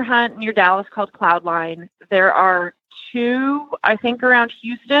another hunt near Dallas called Cloudline. There are 2, I think, around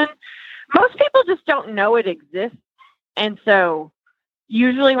Houston. Most people just don't know it exists. And so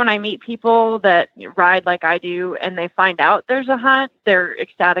usually when I meet people that ride like I do and they find out there's a hunt, they're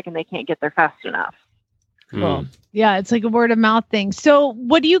ecstatic and they can't get there fast enough. Cool. Yeah, it's like a word of mouth thing. So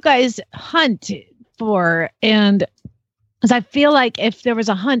what do you guys hunt for? And because I feel like if there was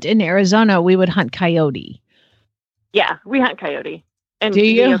a hunt in Arizona, we would hunt coyote. Yeah, we hunt coyote and Do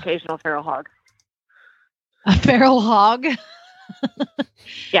you? the occasional feral hog. A feral hog?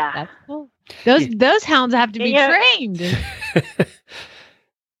 Yeah. That's cool. Those hounds have to be trained.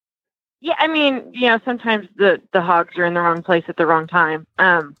 Yeah, I mean, sometimes the hogs are in the wrong place at the wrong time.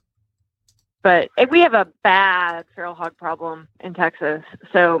 But we have a bad feral hog problem in Texas.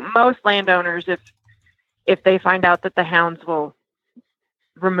 So most landowners, if they find out that the hounds will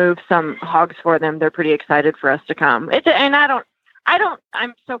remove some hogs for them, they're pretty excited for us to come.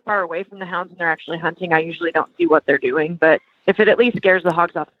 I'm so far away from the hounds when they're actually hunting. I usually don't see what they're doing, but if it at least scares the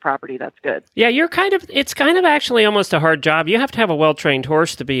hogs off the property, that's good. Yeah, it's kind of actually almost a hard job. You have to have a well-trained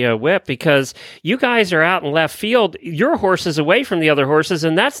horse to be a whip because you guys are out in left field. Your horse is away from the other horses,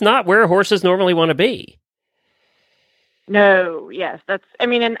 and that's not where horses normally want to be. No, yes,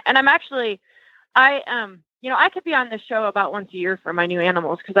 and I'm actually, I could be on this show about once a year for my new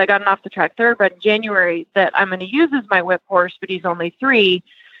animals because I got an off-the-track thoroughbred in January that I'm going to use as my whip horse, but he's only 3.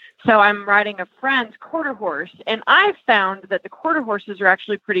 So I'm riding a friend's quarter horse, and I've found that the quarter horses are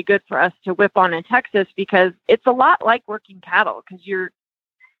actually pretty good for us to whip on in Texas because it's a lot like working cattle because you're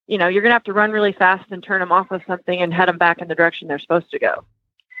going to have to run really fast and turn them off with something and head them back in the direction they're supposed to go.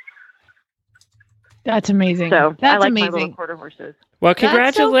 That's amazing. So That's I like amazing. my little quarter horses. Well,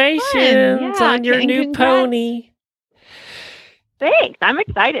 congratulations on your new pony. Thanks. I'm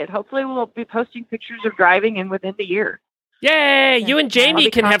excited. Hopefully we'll be posting pictures of driving in within the year. Yay! You and Jamie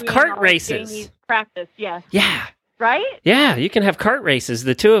can have cart races. Jamie's practice, yes. Yeah. Right? Yeah, you can have cart races,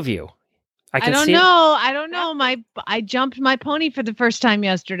 the two of you. I don't know. I jumped my pony for the first time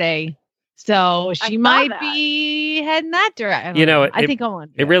yesterday. So she might be heading that direction. I think I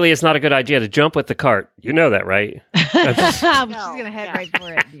want. It really is not a good idea to jump with the cart. You know that, right? She's going to head right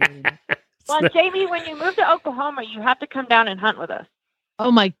for it. Well, Jamie, when you move to Oklahoma, you have to come down and hunt with us.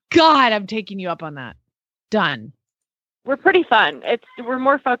 Oh my God, I'm taking you up on that. Done. We're pretty fun. We're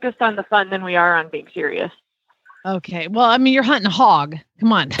more focused on the fun than we are on being serious. Okay. Well, I mean, you're hunting hog.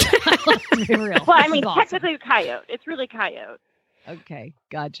 Come on. Let's be real. Well, I mean, technically coyote. It's really coyote. Okay.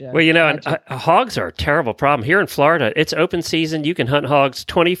 Gotcha. Well, and hogs are a terrible problem. Here in Florida, it's open season. You can hunt hogs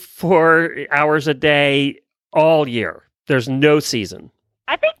 24 hours a day all year. There's no season.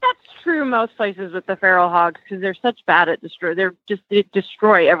 I think that's true most places with the feral hogs because they're such bad at they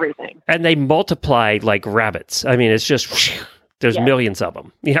destroy everything. And they multiply like rabbits. I mean, it's just, there's millions of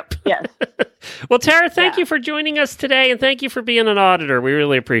them. Yep. Yes. Well, Tara, thank you for joining us today, and thank you for being an auditor. We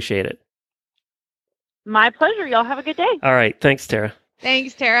really appreciate it. My pleasure. Y'all have a good day. All right. Thanks, Tara.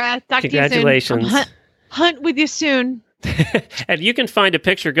 Thanks, Tara. Talk Congratulations. to you soon. Hunt with you soon. And you can find a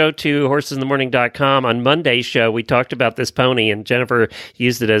picture. Go to horsesinthemorning.com. On Monday's show, we talked about this pony, and Jennifer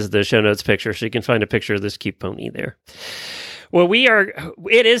used it as the show notes picture, so you can find a picture of this cute pony there. Well,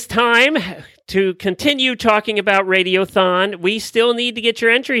 it is time to continue talking about Radiothon. We still need to get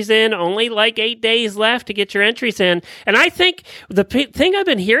your entries in. Only like 8 days left to get your entries in. And I think the thing I've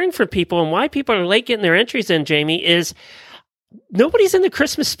been hearing from people and why people are late getting their entries in, Jamie, is nobody's in the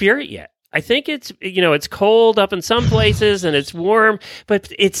Christmas spirit yet. I think it's cold up in some places and it's warm,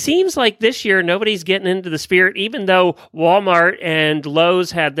 but it seems like this year nobody's getting into the spirit, even though Walmart and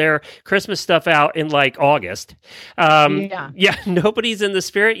Lowe's had their Christmas stuff out in like August. Nobody's in the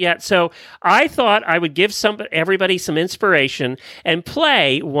spirit yet. So I thought I would give everybody some inspiration and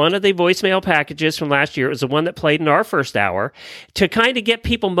play one of the voicemail packages from last year. It was the one that played in our first hour to kind of get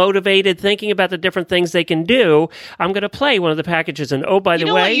people motivated, thinking about the different things they can do. I'm going to play one of the packages. And oh, by the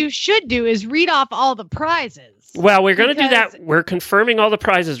way, what you should do is read off all the prizes. Well, we're going to do Because- that. We're confirming all the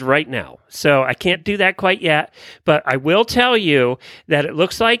prizes right now. So I can't do that quite yet. But I will tell you that it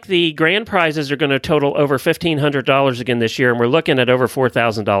looks like the grand prizes are going to total over $1,500 again this year. And we're looking at over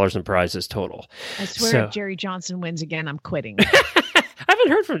 $4,000 in prizes total. I swear So- if Jerry Johnson wins again, I'm quitting. I haven't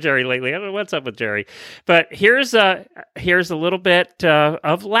heard from Jerry lately. I don't know what's up with Jerry. But here's a little bit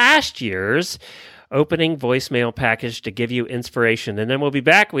of last year's opening voicemail package to give you inspiration. And then we'll be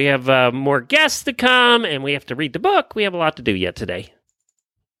back. We have more guests to come, and we have to read the book. We have a lot to do yet today.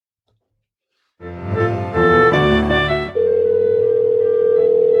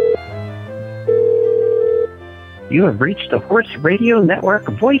 You have reached the Horse Radio Network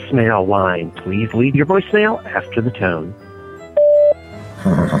voicemail line. Please leave your voicemail after the tone.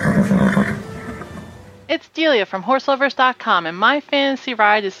 It's Delia from HorseLovers.com, and my fantasy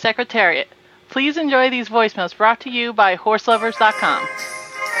ride is Secretariat. Please enjoy these voicemails brought to you by HorseLovers.com.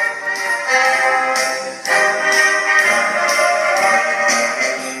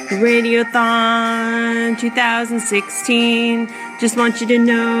 Radiothon 2016. Just want you to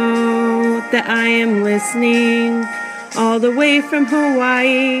know that I am listening. All the way from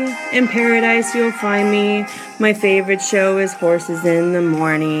Hawaii. In paradise you'll find me. My favorite show is Horses in the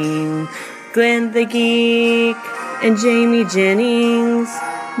Morning. Glenn the Geek and Jamie Jennings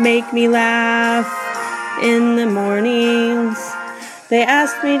make me laugh in the mornings. They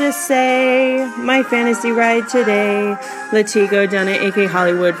asked me to say my fantasy ride today. Latigo Dunna, a.k.a.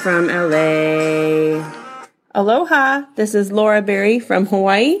 Hollywood from LA. Aloha, this is Laura Berry from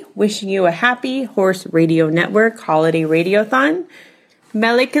Hawaii, wishing you a happy Horse Radio Network Holiday Radiothon.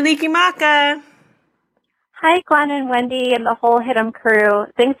 Mele Kalikimaka! Hi, Glenn and Wendy and the whole Hit 'em crew.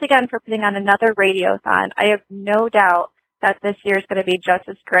 Thanks again for putting on another Radiothon. I have no doubt that this year is going to be just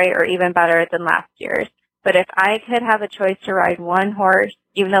as great or even better than last year's. But if I could have a choice to ride one horse,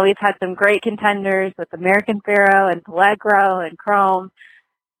 even though we've had some great contenders with American Pharoah and Pelegro and Chrome,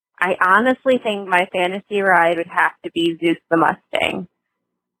 I honestly think my fantasy ride would have to be Zeus the Mustang.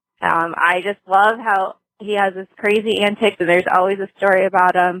 I just love how he has this crazy antics, and there's always a story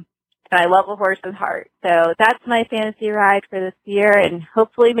about him. And I love a horse's heart. So that's my fantasy ride for this year, and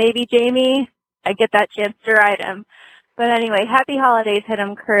hopefully maybe Jamie, I get that chance to ride him. But anyway, happy holidays, Hit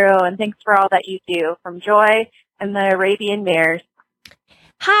 'em crew, and thanks for all that you do. From Joy and the Arabian Mares.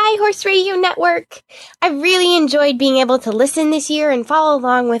 Hi, Horse Radio Network. I really enjoyed being able to listen this year and follow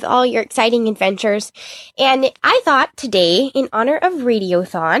along with all your exciting adventures. And I thought today, in honor of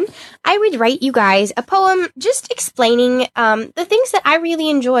Radiothon, I would write you guys a poem just explaining the things that I really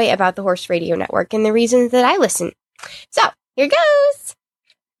enjoy about the Horse Radio Network and the reasons that I listen. So, here goes!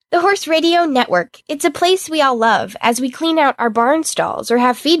 The Horse Radio Network. It's a place we all love as we clean out our barn stalls or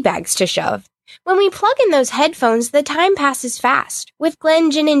have feed bags to shove. When we plug in those headphones, the time passes fast. With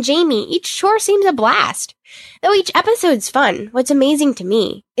Glenn, Jen, and Jamie, each chore seems a blast. Though each episode's fun, what's amazing to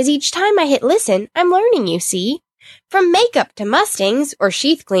me is each time I hit listen, I'm learning, you see. From makeup to Mustangs, or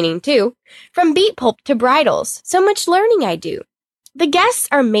sheath cleaning too. From beat pulp to bridles, so much learning I do. The guests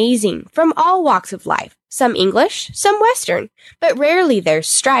are amazing from all walks of life. Some English, some Western, but rarely there's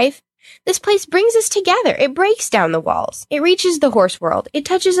strife. This place brings us together. It breaks down the walls. It reaches the horse world. It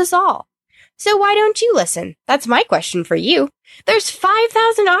touches us all. So why don't you listen? That's my question for you. There's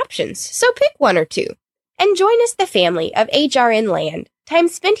 5,000 options, so pick one or two. And join us, the family of HRN Land. Time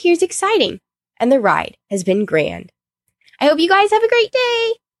spent here's exciting, and the ride has been grand. I hope you guys have a great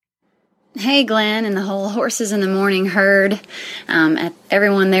day. Hey, Glenn and the whole Horses in the Morning herd, at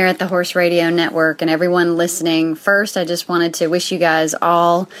everyone there at the Horse Radio Network and everyone listening. First, I just wanted to wish you guys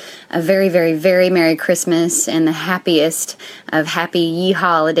all a very, very, very Merry Christmas and the happiest of happy ye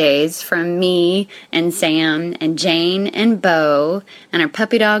holidays from me and Sam and Jane and Bo and our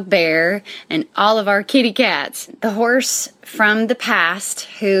puppy dog Bear and all of our kitty cats. The horse from the past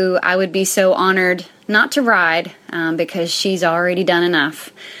who I would be so honored not to ride because she's already done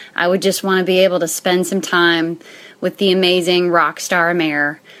enough. I would just want to be able to spend some time with the amazing rock star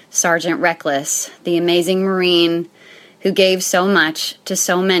mare, Sergeant Reckless, the amazing Marine who gave so much to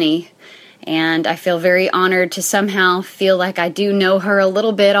so many. And I feel very honored to somehow feel like I do know her a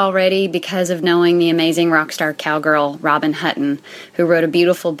little bit already because of knowing the amazing rock star cowgirl, Robin Hutton, who wrote a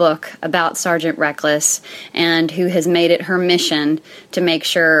beautiful book about Sergeant Reckless and who has made it her mission to make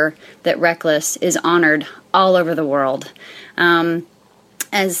sure that Reckless is honored all over the world.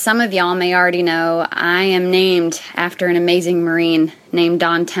 As some of y'all may already know, I am named after an amazing Marine named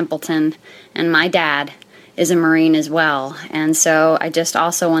Don Templeton, and my dad is a Marine as well. And so I just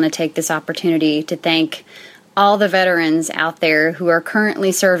also want to take this opportunity to thank all the veterans out there who are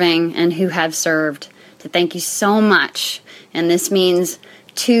currently serving and who have served, to thank you so much. And this means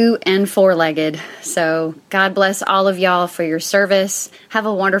 2 and 4-legged. So God bless all of y'all for your service. Have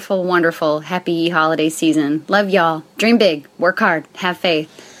a wonderful, wonderful, happy holiday season. Love y'all. Dream big. Work hard. Have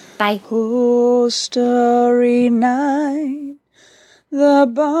faith. Bye. Oh, starry night,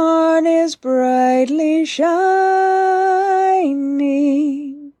 the barn is brightly shining.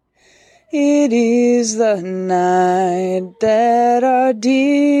 It is the night that our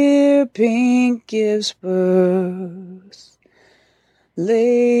dear Pink gives birth.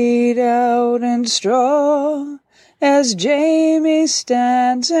 Laid out in straw as Jamie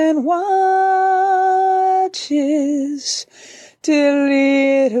stands and watches till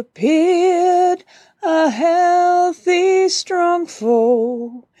it appeared a healthy, strong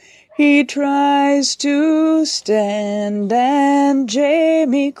foe. He tries to stand and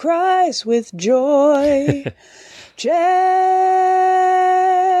Jamie cries with joy. Chestnut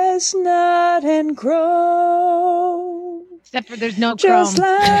and crow. Except for there's no Just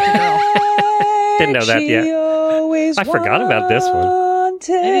chrome. Didn't know that yet. I forgot about this one. I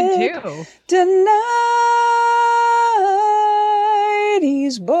did too. Tonight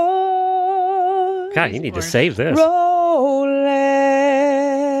he's born. God, you need to save this. Rolex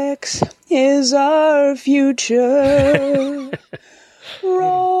is our future.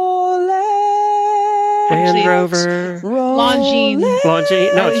 Rolex. Land Rover. Longines.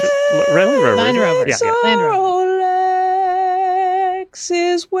 Longines. No, it's Land Rover. Land Rover. Yeah, yeah. Land Rover. Rolex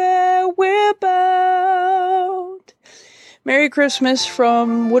is where we're bound. Merry Christmas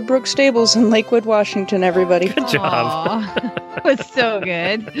from Woodbrook Stables in Lakewood, Washington, everybody. Good job. That was so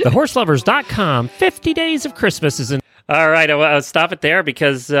good. TheHorseLovers.com. 50 Days of Christmas is in. All right, I'll stop it there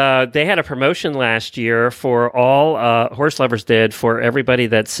because they had a promotion last year for all Horse Lovers did for everybody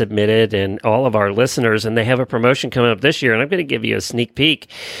that submitted and all of our listeners, and they have a promotion coming up this year, and I'm going to give you a sneak peek.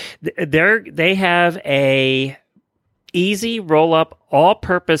 They have a easy roll-up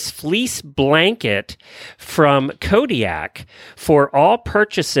all-purpose fleece blanket from Kodiak for all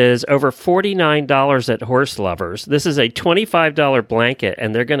purchases over $49 at Horse Lovers. This is a $25 blanket,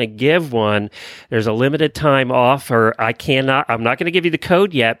 and they're going to give one. There's a limited time offer. I'm not going to give you the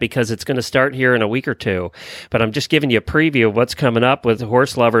code yet because it's going to start here in a week or two, but I'm just giving you a preview of what's coming up with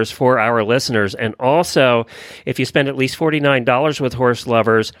Horse Lovers for our listeners. And also, if you spend at least $49 with Horse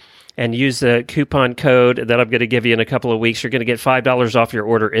Lovers, and use the coupon code that I'm going to give you in a couple of weeks, you're going to get $5 off your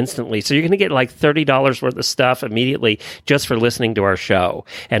order instantly. So you're going to get like $30 worth of stuff immediately just for listening to our show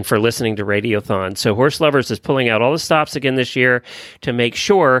and for listening to Radiothon. So Horse Lovers is pulling out all the stops again this year to make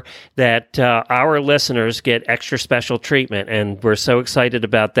sure that our listeners get extra special treatment. And we're so excited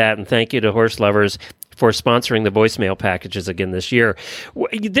about that. And thank you to Horse Lovers for sponsoring the voicemail packages again this year.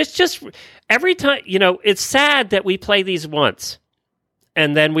 This just, every time, it's sad that we play these once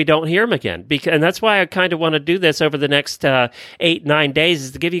and then we don't hear them again. And that's why I kind of want to do this over the next 8-9 days,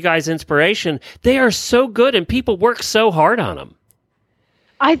 is to give you guys inspiration. They are so good, and people work so hard on them.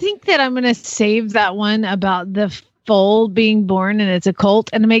 I think that I'm going to save that one about the foal being born and it's a colt,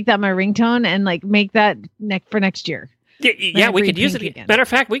 and make that my ringtone and make that for next year. Yeah, we could use it again. Matter of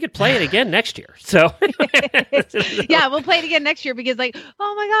fact, we could play it again next year. So yeah, we'll play it again next year because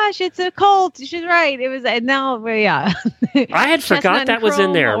oh my gosh, it's a colt. She's right. It was, and now, yeah. I had forgot that was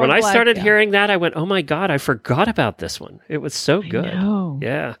in there. When I started hearing that, I went, oh my God, I forgot about this one. It was so good.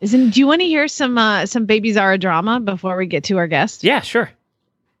 Yeah. Do you want to hear some Baby Zara drama before we get to our guest? Yeah, sure.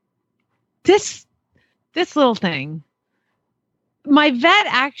 This little thing. My vet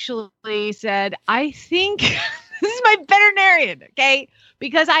actually said, I think this is my veterinarian, okay?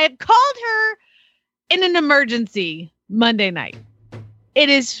 Because I had called her in an emergency Monday night. It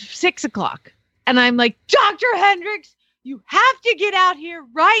is 6:00. And I'm like, Dr. Hendricks, you have to get out here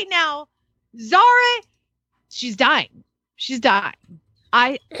right now. Zara, she's dying. She's dying.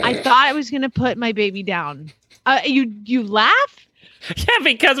 I thought I was going to put my baby down. You laugh? Yeah,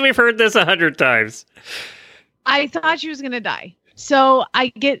 because we've heard this 100 times. I thought she was going to die. So I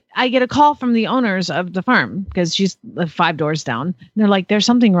get a call from the owners of the farm because she's 5 doors down. And they're like, there's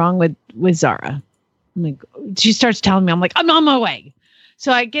something wrong with Zara. I'm like, she starts telling me, I'm like, I'm on my way.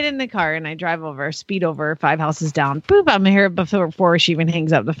 So I get in the car and I drive over, speed over 5 houses down. Boop, I'm here before she even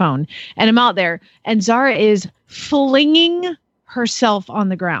hangs up the phone. And I'm out there and Zara is flinging herself on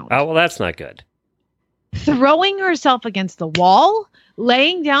the ground. Oh, well, that's not good. Throwing herself against the wall.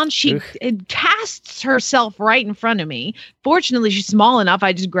 Laying down, she casts herself right in front of me. Fortunately, she's small enough.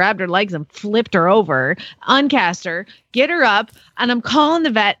 I just grabbed her legs and flipped her over, uncast her, get her up, and I'm calling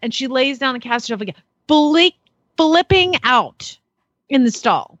the vet, and she lays down and casts herself again, flipping out in the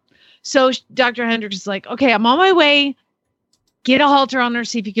stall. So Dr. Hendricks is like, okay, I'm on my way. Get a halter on her,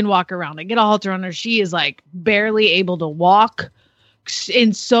 see if you can walk around. I get a halter on her. She is barely able to walk.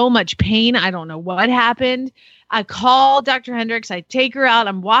 in so much pain. I don't know what happened. I call Dr. Hendricks. I take her out.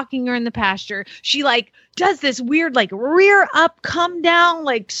 I'm walking her in the pasture. She like does this weird like rear up, come down,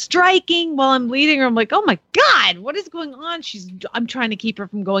 like striking while I'm leading her. I'm like, oh my God, what is going on? I'm trying to keep her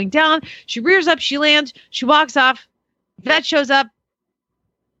from going down. She rears up, she lands, she walks off. Vet shows up.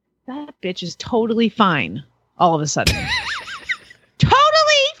 That bitch is totally fine all of a sudden. Totally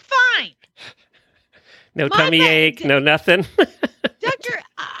fine. No tummy ache, no nothing. Doctor,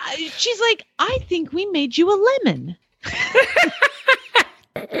 she's like, I think we made you a lemon. My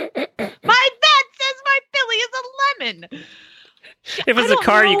vet says my filly is a lemon. If it was a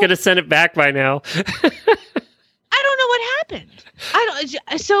car, you could have sent it back by now. I don't know what happened.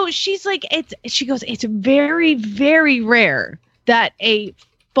 So she's like, she goes, it's very, very rare that a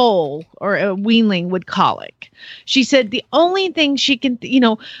foal or a weanling would colic. She said the only thing she can,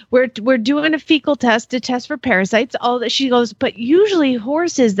 we're doing a fecal test to test for parasites. All that she goes, but usually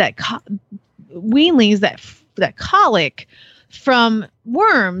horses that weanlings that colic from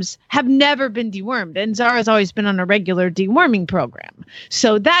worms have never been dewormed, and Zara's always been on a regular deworming program,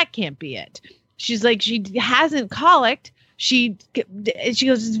 so that can't be it. She's like, she hasn't colicked. She goes,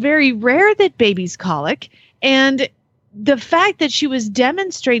 it's very rare that babies colic, and the fact that she was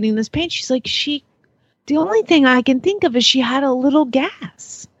demonstrating this pain, she's like, the only thing I can think of is she had a little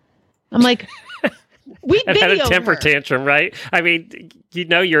gas. I'm like, we and had a videoed temper her. tantrum, right? I mean,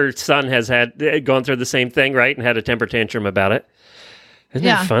 your son has gone through the same thing, right? And had a temper tantrum about it. Isn't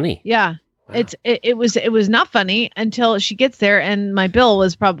that funny? Yeah. Wow. It was not funny until she gets there, and my bill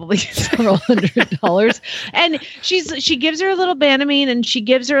was probably several $100. And she gives her a little Banamine, and she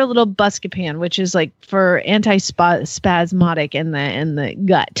gives her a little Buscopan, which is like for anti-spasmodic in the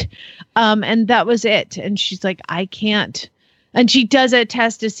gut. And that was it. And she's like, I can't. And she does a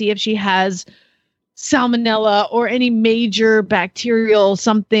test to see if she has salmonella or any major bacterial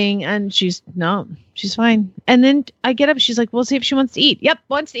something, and she's fine. And then I get up, she's like, we'll see if she wants to eat. Yep,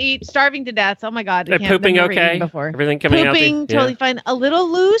 wants to eat, starving to death. Oh my God, pooping okay before. Everything coming out totally fine, a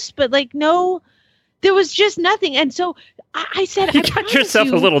little loose, but like no, there was just nothing. And so I said, you got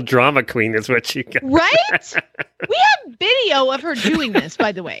yourself a little drama queen is what you got. Right? We have video of her doing this,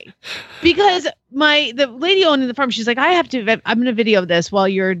 by the way, because the lady owning the farm, she's like, I'm going to video this while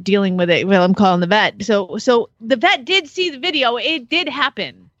you're dealing with it while I'm calling the vet. So the vet did see the video. It did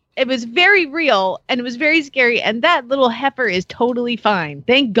happen. It was very real, and it was very scary. And that little heifer is totally fine.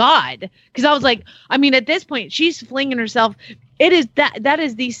 Thank God. Because I was like, I mean, at this point, she's flinging herself. It is that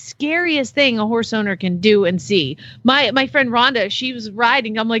is the scariest thing a horse owner can do and see. My friend Rhonda, she was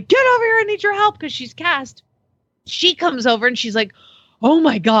riding. I'm like, get over here. I need your help because she's cast. She comes over and she's like, oh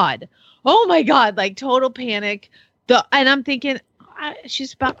my God, like total panic. And I'm thinking, I'm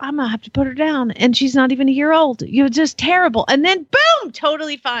gonna have to put her down, and she's not even a year old. You're just terrible. And then boom,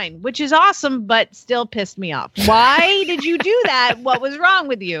 totally fine, which is awesome, but still pissed me off. Why did you do that? What was wrong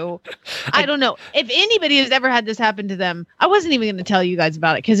with you? I don't know. If anybody has ever had this happen to them, I wasn't even going to tell you guys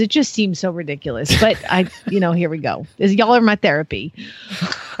about it because it just seems so ridiculous. But here we go. Y'all are my therapy.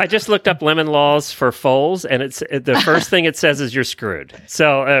 I just looked up lemon laws for foals, and it's the first thing it says is you're screwed.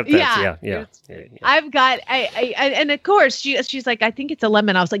 So yeah. I've got and of course she's like, I think it's a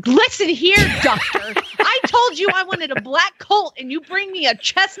lemon. I was like, listen here, doctor. I told you I wanted a black colt, and you bring me a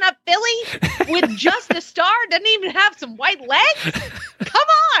chestnut filly with just a star, doesn't even have some white legs. Come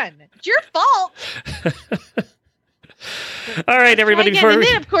on, it's your fault. All right, everybody. And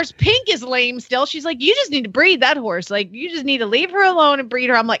then, of course, Pink is lame still. She's like, you just need to breed that horse. Like, you just need to leave her alone and breed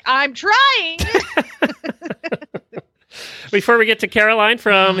her. I'm like, I'm trying. Before we get to Caroline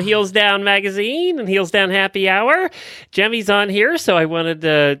from Heels Down Magazine and Heels Down Happy Hour, Jemmy's on here, so I wanted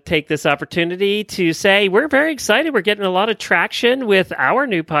to take this opportunity to say we're very excited. We're getting a lot of traction with our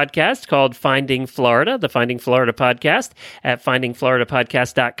new podcast called Finding Florida, the Finding Florida podcast at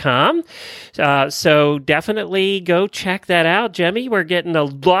findingfloridapodcast.com. So definitely go check that out, Jemmy. We're getting a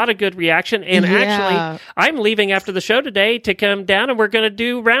lot of good reaction. And actually, I'm leaving after the show today to come down, and we're going to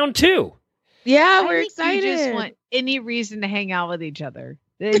do round 2. Yeah, we're excited. You just want any reason to hang out with each other.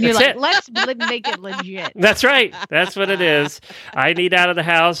 And you're like, let's make it legit. That's right. That's what it is. I need out of the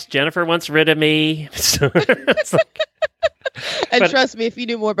house. Jennifer wants rid of me. And trust me, if you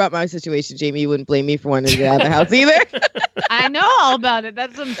knew more about my situation, Jamie, you wouldn't blame me for wanting to get out of the house either. I know all about it.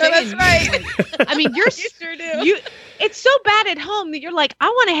 That's what I'm saying. That's right. I mean, you sure do. it's so bad at home that you're like, I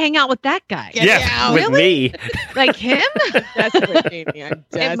want to hang out with that guy. Yeah, with me. Like him? Desperate, Jamie. I'm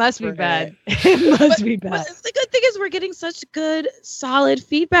It must be desperate. bad. It must be bad. But the good thing is we're getting such good, solid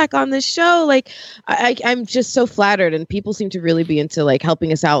feedback on this show. Like, I'm just so flattered, and people seem to really be into like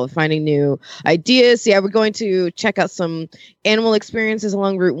helping us out with finding new ideas. Yeah, we're going to check out some animal experiences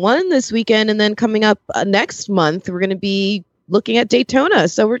along Route 1 this weekend, and then coming up next month, we're going to be looking at Daytona.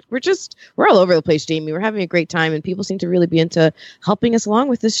 So we're all over the place, Jamie. We're having a great time, and people seem to really be into helping us along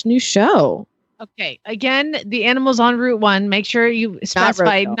with this new show. Okay. Again, the animals on Route 1. Make sure you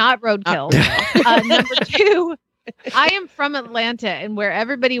specify not roadkill. Number 2, I am from Atlanta, and where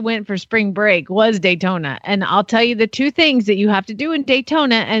everybody went for spring break was Daytona. And I'll tell you the 2 things that you have to do in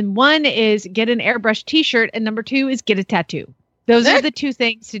Daytona. And one is get an airbrush t-shirt, and number 2 is get a tattoo. Those are the 2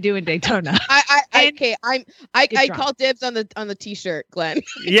 things to do in Daytona. I call dibs on the t-shirt, Glenn.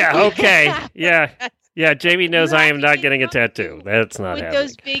 Yeah, okay. Yeah, Jamie knows I am not getting a tattoo. That's not With happening.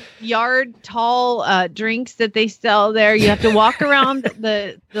 those big yard tall drinks that they sell there, you have to walk around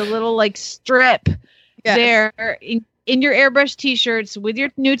the little like strip there in your airbrush t-shirts with your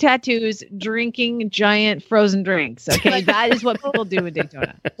new tattoos, drinking giant frozen drinks. Okay, that is what people do in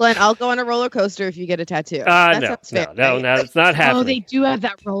Daytona. Glenn, I'll go on a roller coaster if you get a tattoo. No, it's not happening. Oh, they do have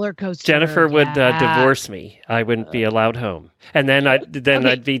that roller coaster. Jennifer would Yeah. divorce me. I wouldn't be allowed home, and then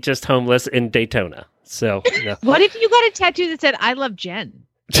I'd be just homeless in Daytona. So, no. What if you got a tattoo that said "I love Jen"?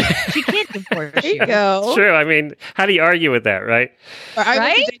 She can't divorce you. There you go. It's true. I mean, how do you argue with that, right? I went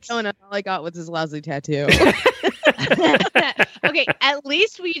Right? to Daytona. All I got was this lousy tattoo. Okay, at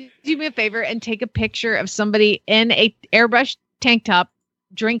least will you do me a favor and take a picture of somebody in a airbrush tank top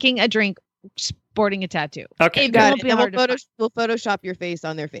drinking a drink, sporting a tattoo. Okay, It Got won't it. be And hard to find. we'll Photoshop your face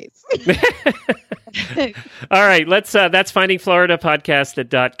on their face. All right, that's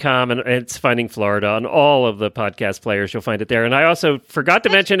findingfloridapodcast.com, and it's Finding Florida on all of the podcast players. You'll find it there. And I also forgot to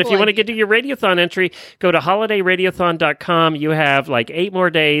mention, if you want to get to your Radiothon entry, go to holidayradiothon.com. You have like 8 more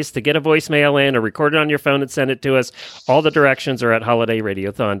days to get a voicemail in or record it on your phone and send it to us. All the directions are at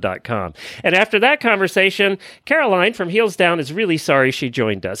holidayradiothon.com. And after that conversation, Caroline from Heels Down is really sorry she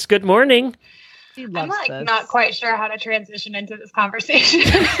joined us. Good morning. I'm like not quite sure how to transition into this conversation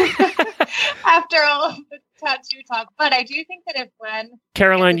after all of the tattoo talk, but I do think that if Glenn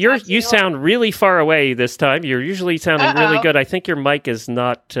Caroline, you sound really far away this time. You're usually sounding really good. I think your mic is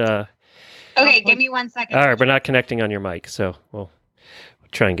not... okay, give me 1 second. All right, we're not connecting on your mic, so we'll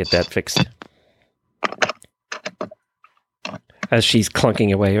try and get that fixed. As she's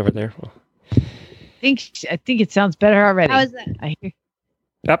clunking away over there. I think it sounds better already. How is it? I hear.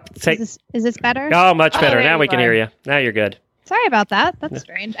 Is this better? Oh, much better. there Now you we can are. hear you. Now you're good. Sorry about that. That's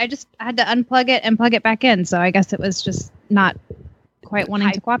strange. I just had to unplug it and plug it back in, so I guess it was just not quite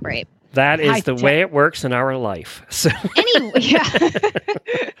wanting to cooperate. That is the way it works in our life. So, Anyway, yeah.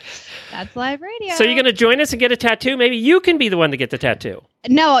 That's live radio. so you're going to join us and get a tattoo? Maybe you can be the one to get the tattoo.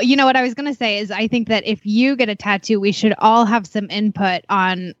 No, you know what I was going to say is I think that if you get a tattoo, we should all have some input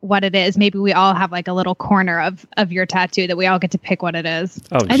on what it is. Maybe we all have like a little corner of your tattoo that we all get to pick what it is.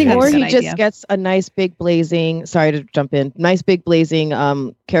 Oh, I think that's Or a he good just idea. gets a nice big blazing, sorry to jump in, nice big blazing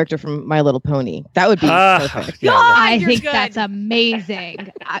character from My Little Pony. That would be perfect. I you're think good. that's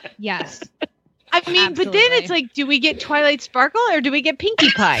amazing. Yes. I mean, but then it's like, do we get Twilight Sparkle or do we get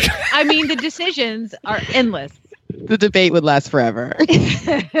Pinkie Pie? I mean, the decisions are endless. The debate would last forever.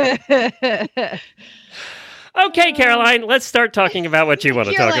 Okay, Caroline, let's start talking about what you want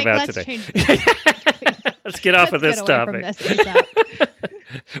to You're talk like, about let's today. change Let's get off of this Let's get away topic. from this ASAP.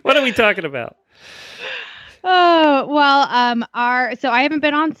 What are we talking about? Oh, well, so I haven't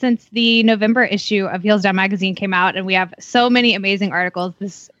been on since the November issue of Heels Down magazine came out, and we have so many amazing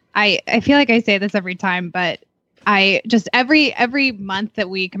articles. I feel like I say this every time, but I just every month that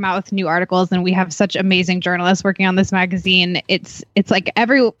we come out with new articles and we have such amazing journalists working on this magazine, it's like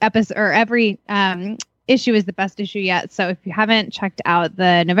every episode or every issue is the best issue yet. So if you haven't checked out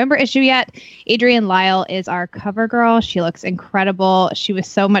the November issue yet, Adrienne Lyle is our cover girl. She looks incredible. She was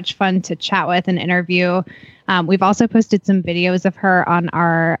so much fun to chat with and interview. We've also posted some videos of her on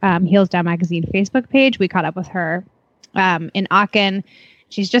our Heels Down magazine Facebook page. We caught up with her in Aachen.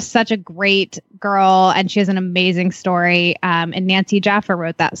 She's just such a great girl, and she has an amazing story. And Nancy Jaffa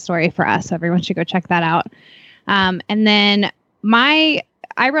wrote that story for us, so everyone should go check that out. And then I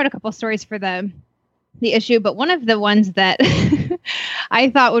wrote a couple stories for the issue, but one of the ones that I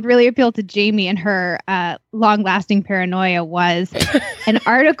thought would really appeal to Jamie and her long-lasting paranoia was an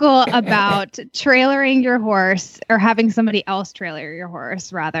article about trailering your horse, or having somebody else trailer your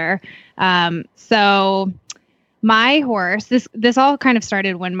horse, rather. So my horse, this all kind of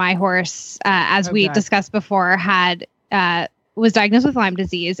started when my horse, as we discussed before, was diagnosed with Lyme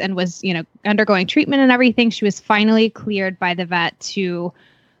disease and was, undergoing treatment and everything. She was finally cleared by the vet to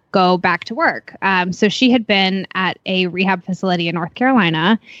go back to work. So she had been at a rehab facility in North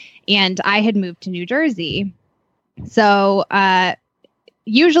Carolina, and I had moved to New Jersey. So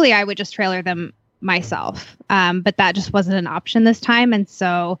usually I would just trailer them myself, but that just wasn't an option this time. And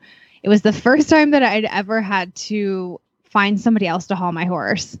so it was the first time that I'd ever had to find somebody else to haul my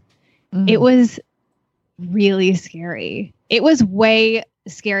horse. It was really scary. It was way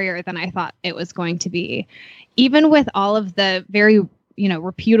scarier than I thought it was going to be. Even with all of the very,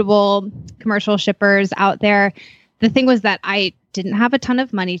 reputable commercial shippers out there, the thing was that I didn't have a ton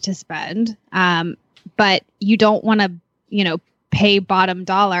of money to spend. But you don't want to, pay bottom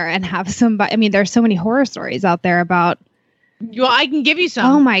dollar and have somebody. I mean, there's so many horror stories out there about. I can give you some.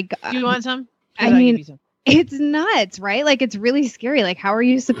 Oh my God. Do you want some? I mean, it's nuts, right? Like, it's really scary. Like, how are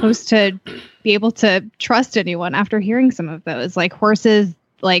you supposed to be able to trust anyone after hearing some of those? Like, horses,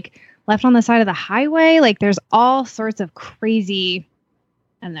 like, left on the side of the highway. Like, there's all sorts of crazy,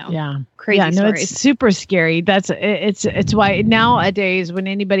 I don't know. Yeah. Crazy stories. It's super scary. It's why nowadays when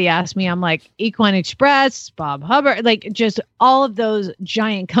anybody asks me, I'm like, Equine Express, Bob Hubbard, like, just all of those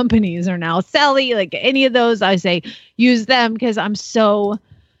giant companies are now selling. Like, any of those, I say use them, because I'm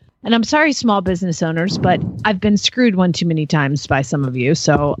sorry, small business owners, but I've been screwed one too many times by some of you.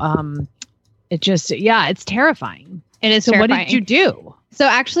 So it's terrifying. It is so terrifying. What did you do? So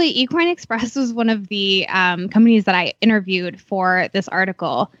actually, Equine Express was one of the companies that I interviewed for this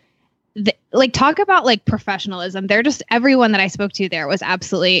article. Talk about professionalism. They're just, everyone that I spoke to there was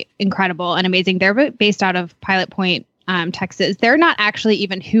absolutely incredible and amazing. They're based out of Pilot Point, Texas. They're not actually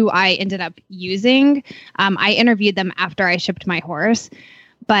even who I ended up using. I interviewed them after I shipped my horse,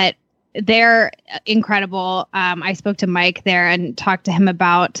 but they're incredible. I spoke to Mike there and talked to him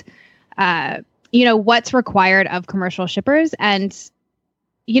about, what's required of commercial shippers. And,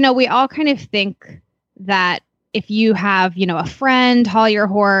 we all kind of think that if you have, a friend haul your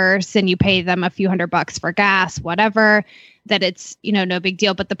horse and you pay them a few $100 for gas, whatever, that it's, no big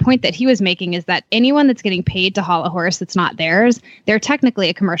deal. But the point that he was making is that anyone that's getting paid to haul a horse that's not theirs, they're technically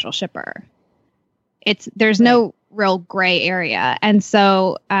a commercial shipper. There's no real gray area. And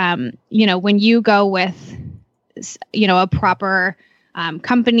so, when you go with, a proper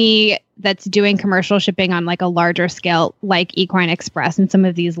company that's doing commercial shipping on a larger scale, like Equine Express and some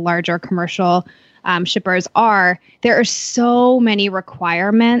of these larger commercial shippers there are so many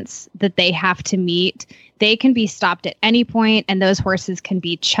requirements that they have to meet. They can be stopped at any point, and those horses can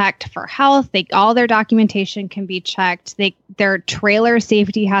be checked for health. All their documentation can be checked. Their trailer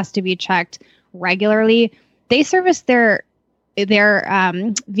safety has to be checked regularly. They service their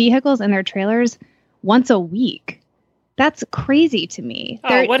vehicles and their trailers once a week. That's crazy to me.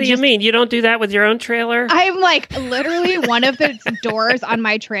 Oh, what do you mean? You don't do that with your own trailer? I'm literally one of the doors on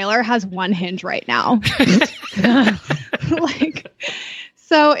my trailer has one hinge right now.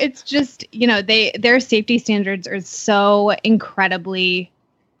 So it's just, their safety standards are so incredibly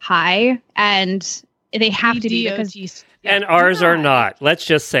high, and they have to be because. And ours are not. Let's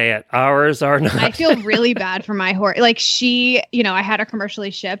just say it. Ours are not. I feel really bad for my horse. She, I had her commercially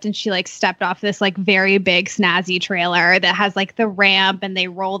shipped, and she stepped off this very big snazzy trailer that has the ramp, and they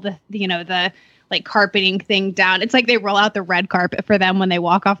roll the carpeting thing down. It's they roll out the red carpet for them when they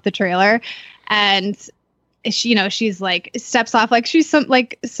walk off the trailer. And she, she's steps off she's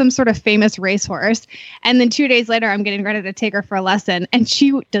some sort of famous racehorse. And then 2 days later, I'm getting ready to take her for a lesson, and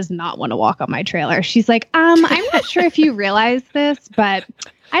she does not want to walk on my trailer. She's like, I'm not sure if you realize this, but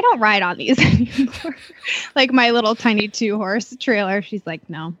I don't ride on these anymore. My little tiny 2-horse trailer. She's like,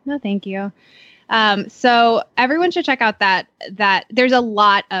 no, thank you. So everyone should check out that there's a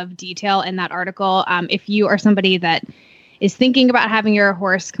lot of detail in that article. If you are somebody that is thinking about having your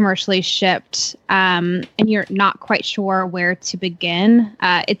horse commercially shipped, and you're not quite sure where to begin,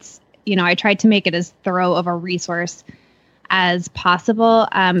 I tried to make it as thorough of a resource as possible,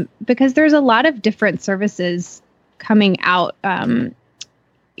 because there's a lot of different services coming out,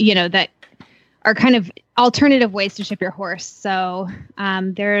 that are kind of alternative ways to ship your horse. So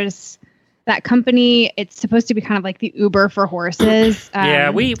there's that company. It's supposed to be kind of like the Uber for horses.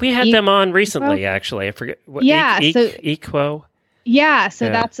 We had them on recently, actually. I forget. What, Equo. Yeah, so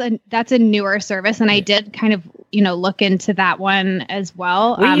that's a newer service, and I did kind of look into that one as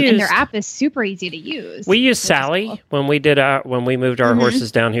well. And their app is super easy to use. We used Sally when we moved our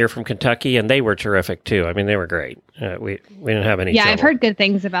horses down here from Kentucky, and they were terrific too. I mean, they were great. We didn't have any. Yeah, trouble. I've heard good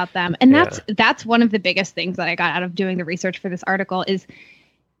things about them, and that's one of the biggest things that I got out of doing the research for this article is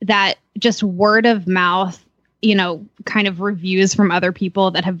that just word of mouth kind of reviews from other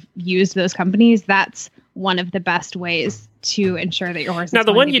people that have used those companies, that's one of the best ways to ensure that your horse is Now,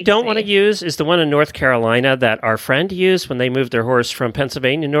 the one you don't want to use is the one in North Carolina that our friend used when they moved their horse from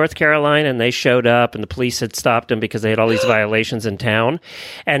Pennsylvania to North Carolina, and they showed up and the police had stopped them because they had all these violations in town.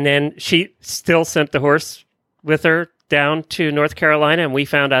 And then she still sent the horse with her down to North Carolina, and we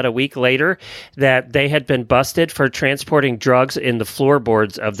found out a week later that they had been busted for transporting drugs in the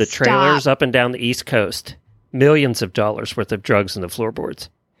floorboards of the trailers up and down the East Coast. Millions of dollars worth of drugs in the floorboards.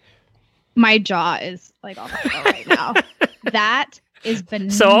 My jaw is like on the floor right now. That is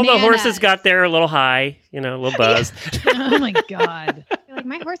bananas. So all the horses got there a little high, a little buzzed. Oh my God. You're like,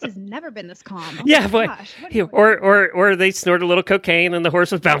 my horse has never been this calm. Oh Yeah, my but gosh. or they snorted a little cocaine and the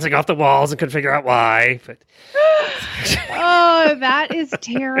horse was bouncing off the walls and couldn't figure out why. But Oh, that is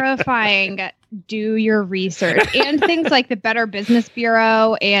terrifying. Do your research. And things like the Better Business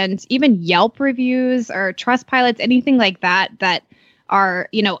Bureau and even Yelp reviews or Trustpilots, anything like that are,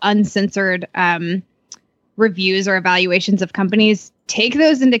 uncensored reviews or evaluations of companies, take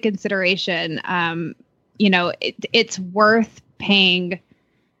those into consideration. It's worth paying.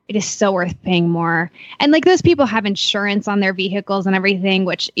 It is so worth paying more. And like those people have insurance on their vehicles and everything,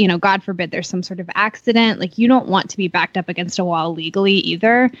 which, God forbid there's some sort of accident. Like you don't want to be backed up against a wall legally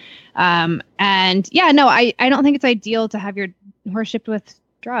either. I don't think it's ideal to have your horse shipped with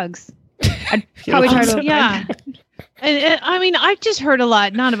drugs. I'd probably try to avoid that. And I mean, I've just heard a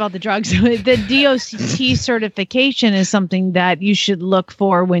lot, not about the drugs. The DOT certification is something that you should look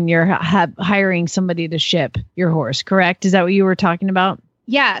for when you're hiring somebody to ship your horse, correct? Is that what you were talking about?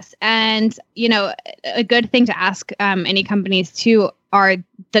 Yes. And, a good thing to ask any companies too are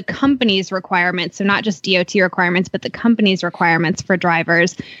the company's requirements. So not just DOT requirements, but the company's requirements for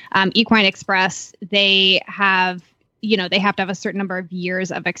drivers. Equine Express, they have to have a certain number of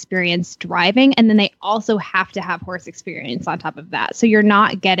years of experience driving. And then they also have to have horse experience on top of that. So you're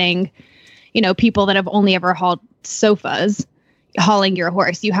not getting, people that have only ever hauled sofas hauling your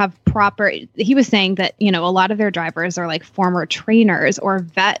horse. You have he was saying that, a lot of their drivers are like former trainers or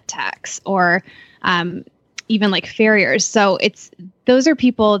vet techs or even like farriers. So those are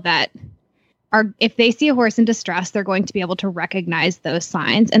people that if they see a horse in distress, they're going to be able to recognize those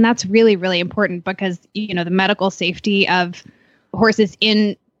signs. And that's really, really important because, the medical safety of horses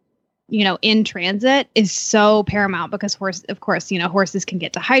in transit is so paramount because horses can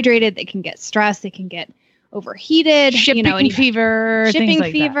get dehydrated, they can get stressed, they can get overheated, shipping fever, shipping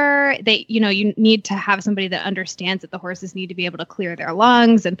like fever. That. You need to have somebody that understands that the horses need to be able to clear their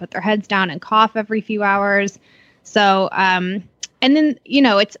lungs and put their heads down and cough every few hours. So, and then,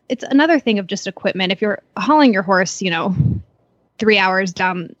 it's another thing of just equipment. If you're hauling your horse, 3 hours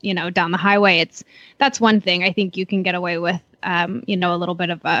down the highway, that's one thing. I think you can get away with, a little bit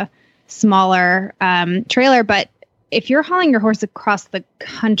of a smaller trailer. But if you're hauling your horse across the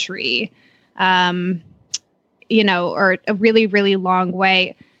country, or a really, really long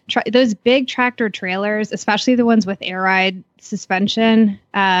way, those big tractor trailers, especially the ones with air ride suspension,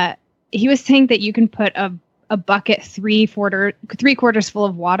 he was saying that you can put a bucket three quarters full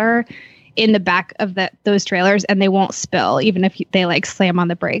of water in the back of those trailers and they won't spill even if they like slam on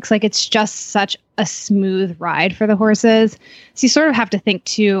the brakes. Like it's just such a smooth ride for the horses. So you sort of have to think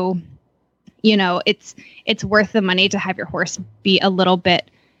too, it's worth the money to have your horse be a little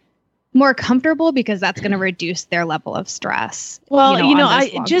bit more comfortable because that's going to reduce their level of stress. Well,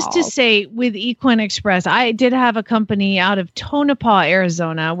 to say with Equine Express, I did have a company out of Tonopah,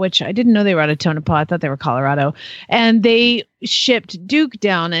 Arizona, which I didn't know they were out of Tonopah. I thought they were Colorado. And they shipped Duke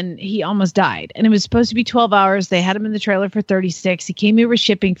down and he almost died. And it was supposed to be 12 hours. They had him in the trailer for 36. He came here with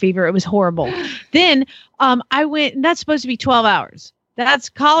shipping fever. It was horrible. Then I went, and that's supposed to be 12 hours. That's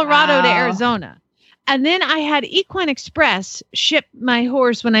Colorado to Arizona. And then I had Equine Express ship my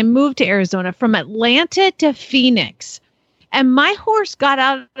horse when I moved to Arizona from Atlanta to Phoenix. And my horse got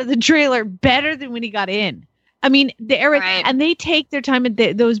out of the trailer better than when he got in. I mean, and they take their time.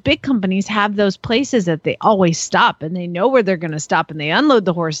 Those big companies have those places that they always stop and they know where they're going to stop and they unload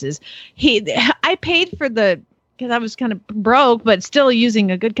the horses. I paid for because I was kind of broke, but still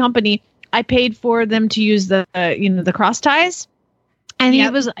using a good company. I paid for them to use the cross ties. And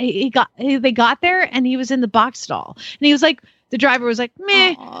they got there and he was in the box stall and he was like, the driver was like,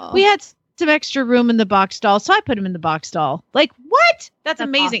 meh, we had some extra room in the box stall. So I put him in the box stall. Like, what? That's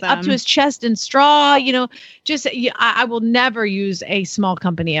amazing. Awesome. Up to his chest in straw, I will never use a small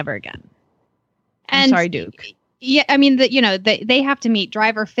company ever again. I'm sorry, Duke. Yeah, I mean, they have to meet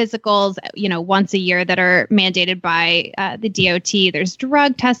driver physicals, once a year that are mandated by the DOT. There's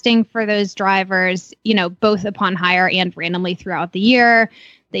drug testing for those drivers, both upon hire and randomly throughout the year.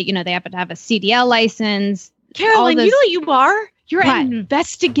 They have to have a CDL license. Carolyn, those- you know what you are? You're What? an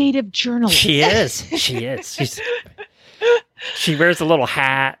investigative journalist. She is. She wears a little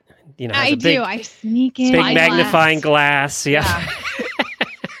hat. You know, has I a big, do. I sneak in. big spyglass. magnifying glass. Yeah.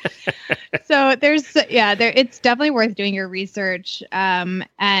 So it's definitely worth doing your research.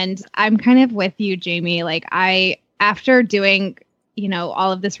 And I'm kind of with you, Jamie. Like after doing,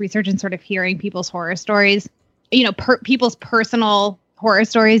 all of this research and sort of hearing people's horror stories, people's personal horror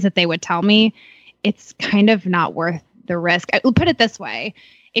stories that they would tell me, it's kind of not worth the risk. I'll put it this way.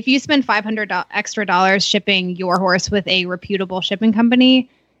 If you spend $500 extra shipping your horse with a reputable shipping company,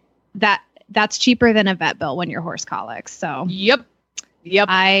 that's cheaper than a vet bill when your horse colics. So Yep.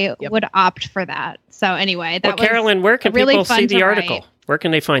 I would opt for that. So anyway, that was Carolyn, where can really people fun see the to article? write. Where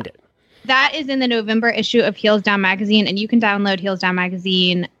can they find it? That is in the November issue of Heels Down Magazine, and you can download Heels Down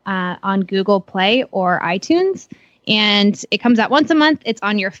Magazine on Google Play or iTunes. And it comes out once a month. It's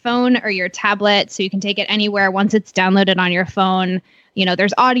on your phone or your tablet, so you can take it anywhere. Once it's downloaded on your phone,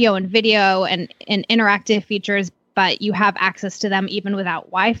 there's audio and video and interactive features, but you have access to them even without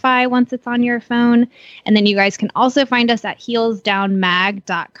Wi-Fi once it's on your phone. And then you guys can also find us at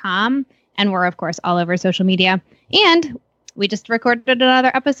heelsdownmag.com. And we're, of course, all over social media. And we just recorded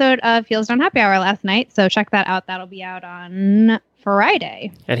another episode of Heels Down Happy Hour last night. So check that out. That'll be out on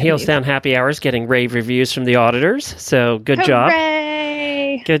Friday. And Heels Down Happy Hour is getting rave reviews from the auditors. So good job.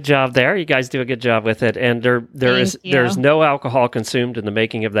 Hooray! Good job there. You guys do a good job with it. And there's no alcohol consumed in the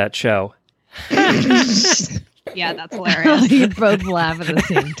making of that show. Yeah, that's hilarious. You both laugh at the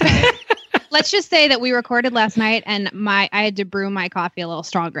same time. Let's just say that we recorded last night, and I had to brew my coffee a little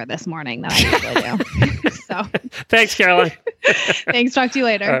stronger this morning than I usually do. So, Thanks, Caroline. thanks. Talk to you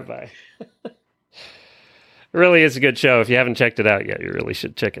later. All right, bye. It really is a good show. If you haven't checked it out yet, you really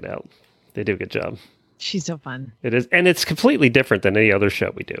should check it out. They do a good job. She's so fun. It is, and it's completely different than any other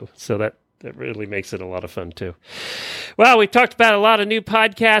show we do. So that really makes it a lot of fun, too. Well, we've talked about a lot of new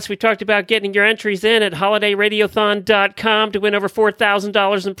podcasts. We talked about getting your entries in at holidayradiothon.com to win over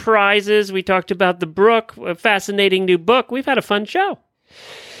 $4,000 in prizes. We talked about the Brooke, a fascinating new book. We've had a fun show.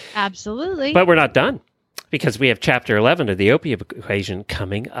 Absolutely. But we're not done, because we have Chapter 11 of the Opium Equation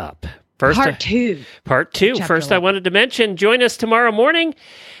coming up. Part 2. Part 2. Chapter First, 11. I wanted to mention, join us tomorrow morning.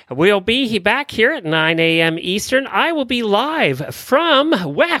 We'll be back here at 9 a.m. Eastern. I will be live from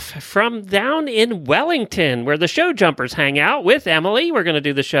WEF, from down in Wellington, where the show jumpers hang out with Emily. We're going to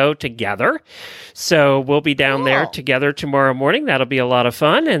do the show together. So we'll be down there together tomorrow morning. That'll be a lot of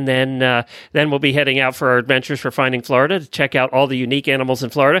fun. And then we'll be heading out for our Adventures for Finding Florida to check out all the unique animals in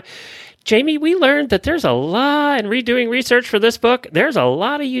Florida. Jamie, we learned that there's a lot, in redoing research for this book, there's a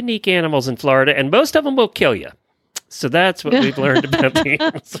lot of unique animals in Florida, and most of them will kill you. So that's what we've learned about the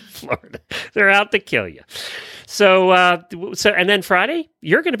animals of Florida. They're out to kill you. So and then Friday,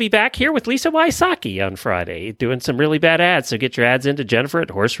 you're going to be back here with Lisa Wysocki on Friday, doing some really bad ads. So get your ads into Jennifer at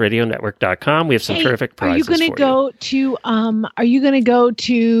horseradionetwork.com. We have some terrific prizes Are you going for to go to? Are you going to go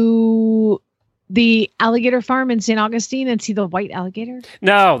to the alligator farm in St. Augustine and see the white alligator?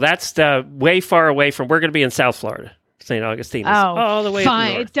 No, that's way far away from. We're going to be in South Florida. St. Augustine is all the way up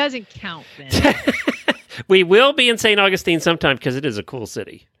fine. north. It doesn't count then. We will be in St. Augustine sometime because it is a cool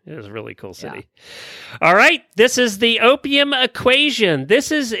city. It is a really cool city. Yeah. All right. This is the Opium Equation.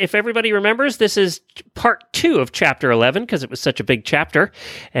 This is, if everybody remembers, this is part 2 of Chapter 11 because it was such a big chapter.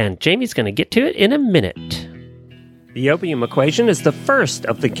 And Jamie's going to get to it in a minute. The Opium Equation is the first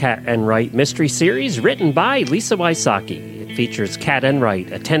of the Cat Enright mystery series written by Lisa Wysocki. It features Cat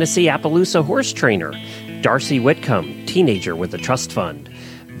Enright, a Tennessee Appaloosa horse trainer, Darcy Whitcomb, teenager with a trust fund,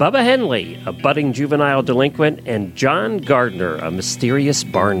 Bubba Henley, a budding juvenile delinquent, and John Gardner, a mysterious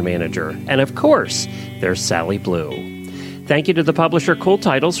barn manager. And of course, there's Sally Blue. Thank you to the publisher Cool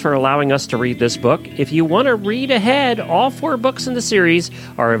Titles for allowing us to read this book. If you want to read ahead, all 4 books in the series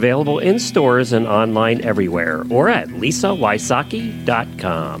are available in stores and online everywhere, or at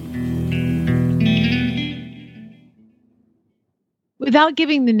lisawysocki.com. Without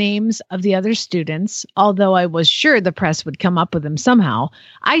giving the names of the other students, although I was sure the press would come up with them somehow,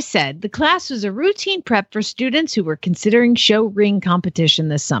 I said the class was a routine prep for students who were considering show ring competition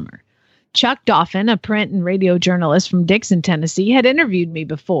this summer. Chuck Dauphin, a print and radio journalist from Dixon, Tennessee, had interviewed me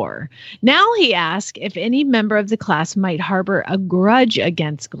before. Now he asked if any member of the class might harbor a grudge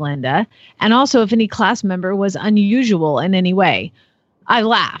against Glenda, and also if any class member was unusual in any way. I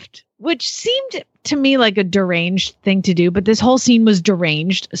laughed, which seemed to me like a deranged thing to do, but this whole scene was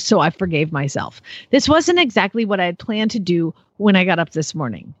deranged, so I forgave myself. This wasn't exactly what I had planned to do when I got up this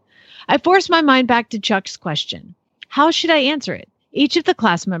morning. I forced my mind back to Chuck's question. How should I answer it? Each of the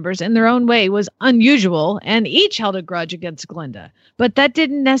class members in their own way was unusual, and each held a grudge against Glenda. But that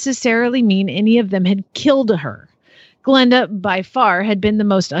didn't necessarily mean any of them had killed her. Glenda, by far, had been the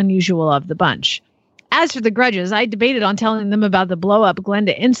most unusual of the bunch. As for the grudges, I debated on telling them about the blow-up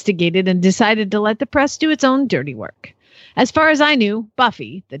Glenda instigated and decided to let the press do its own dirty work. As far as I knew,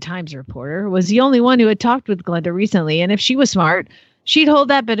 Buffy, the Times reporter, was the only one who had talked with Glenda recently, and if she was smart, she'd hold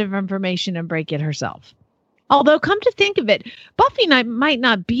that bit of information and break it herself. Although, come to think of it, Buffy might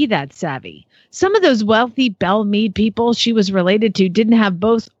not be that savvy. Some of those wealthy Bellmead people she was related to didn't have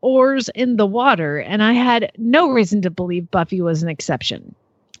both oars in the water, and I had no reason to believe Buffy was an exception.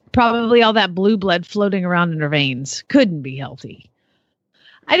 Probably all that blue blood floating around in her veins couldn't be healthy.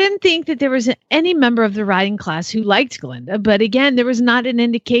 I didn't think that there was any member of the riding class who liked Glenda, but again, there was not an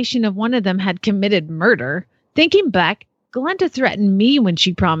indication of one of them had committed murder. Thinking back, Glenda threatened me when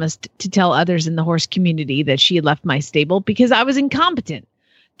she promised to tell others in the horse community that she had left my stable because I was incompetent.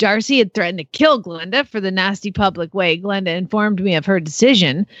 Darcy had threatened to kill Glenda for the nasty public way Glenda informed me of her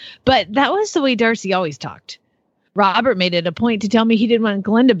decision, but that was the way Darcy always talked. Robert made it a point to tell me he didn't want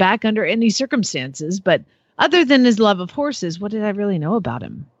Glenda back under any circumstances, but other than his love of horses, what did I really know about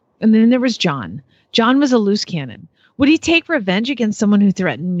him? And then there was John. John was a loose cannon. Would he take revenge against someone who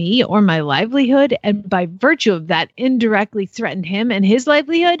threatened me or my livelihood, and by virtue of that indirectly threatened him and his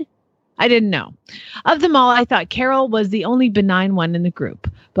livelihood? I didn't know. Of them all, I thought Carol was the only benign one in the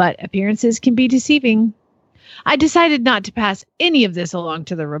group, but appearances can be deceiving. I decided not to pass any of this along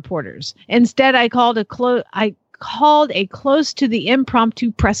to the reporters. Instead, I called a close to the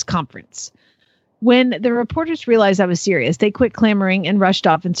impromptu press conference. When the reporters realized I was serious, they quit clamoring and rushed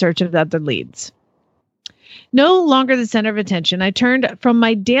off in search of other leads. No longer the center of attention, I turned from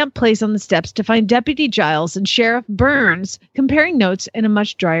my damp place on the steps to find Deputy Giles and Sheriff Burns comparing notes in a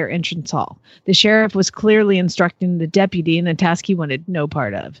much drier entrance hall. The sheriff was clearly instructing the deputy in a task he wanted no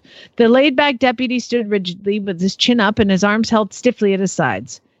part of. The laid-back deputy stood rigidly with his chin up and his arms held stiffly at his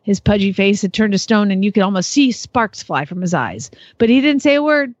sides. His pudgy face had turned to stone, and you could almost see sparks fly from his eyes. But he didn't say a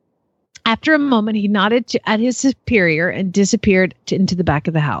word. After a moment, he nodded at his superior and disappeared into the back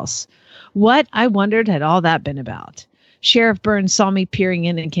of the house. What, I wondered, had all that been about? Sheriff Burns saw me peering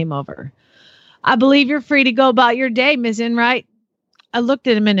in and came over. I believe you're free to go about your day, Miss Enright. I looked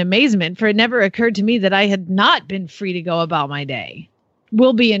at him in amazement, for it never occurred to me that I had not been free to go about my day.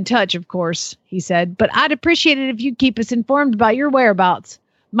 We'll be in touch, of course, he said, but I'd appreciate it if you'd keep us informed about your whereabouts.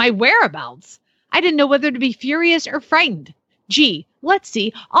 My whereabouts? I didn't know whether to be furious or frightened. Gee, let's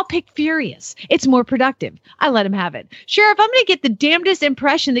see. I'll pick furious. It's more productive. I let him have it. Sheriff, I'm going to get the damnedest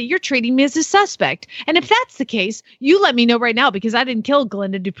impression that you're treating me as a suspect. And if that's the case, you let me know right now, because I didn't kill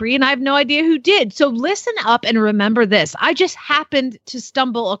Glenda Dupree and I have no idea who did. So listen up and remember this. I just happened to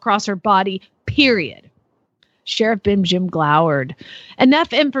stumble across her body, period. Sheriff Bim Jim glowered.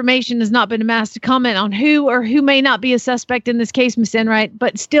 Enough information has not been amassed to comment on who or who may not be a suspect in this case, Miss Enright,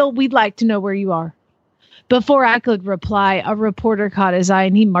 but still, we'd like to know where you are. Before I could reply, a reporter caught his eye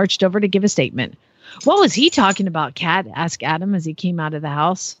and he marched over to give a statement. What was he talking about, Kat? Asked Adam as he came out of the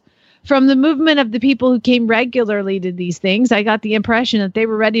house. From the movement of the people who came regularly to these things, I got the impression that they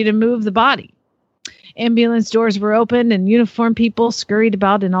were ready to move the body. Ambulance doors were opened and uniformed people scurried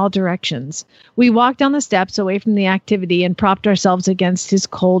about in all directions. We walked down the steps away from the activity and propped ourselves against his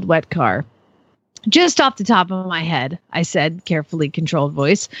cold, wet car. Just off the top of my head, I said, carefully controlled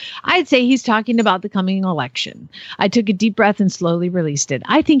voice, I'd say he's talking about the coming election. I took a deep breath and slowly released it.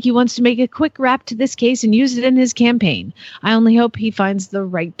 I think he wants to make a quick wrap to this case and use it in his campaign. I only hope he finds the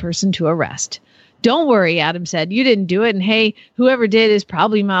right person to arrest. Don't worry, Adam said. You didn't do it, and hey, whoever did is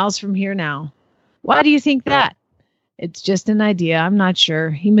probably miles from here now. Why do you think that? It's just an idea. I'm not sure.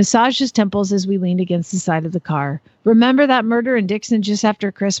 He massaged his temples as we leaned against the side of the car. Remember that murder in Dixon just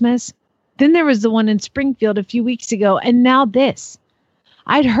after Christmas? Then there was the one in Springfield a few weeks ago, and now this.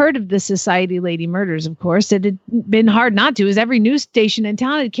 I'd heard of the Society Lady murders, of course. It had been hard not to, as every news station in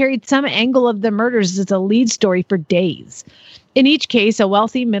town had carried some angle of the murders as a lead story for days. In each case, a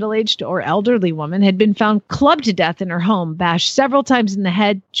wealthy, middle-aged, or elderly woman had been found clubbed to death in her home, bashed several times in the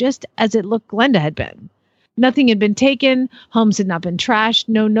head, just as it looked Glenda had been. Nothing had been taken, homes had not been trashed,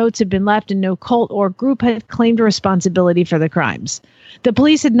 no notes had been left, and no cult or group had claimed responsibility for the crimes. The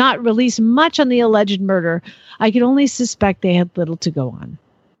police had not released much on the alleged murder. I could only suspect they had little to go on.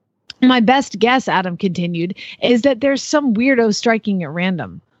 My best guess, Adam continued, is that there's some weirdo striking at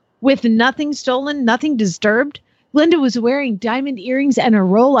random. With nothing stolen, nothing disturbed, Glenda was wearing diamond earrings and a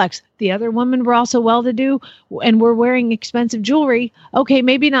Rolex. The other women were also well-to-do and were wearing expensive jewelry. Okay,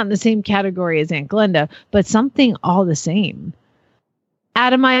 maybe not in the same category as Aunt Glenda, but something all the same.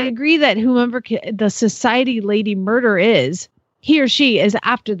 Adam, I agree that whomever the Society Lady murder is, He or she is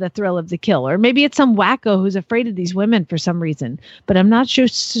after the thrill of the kill, or maybe it's some wacko who's afraid of these women for some reason, but I'm not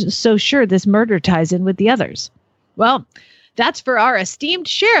so sure this murder ties in with the others. Well, that's for our esteemed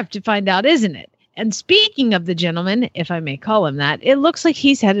sheriff to find out, isn't it? And speaking of the gentleman, if I may call him that, it looks like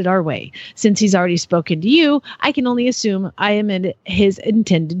he's headed our way. Since he's already spoken to you, I can only assume I am his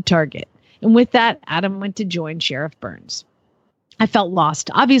intended target. And with that, Adam went to join Sheriff Burns. I felt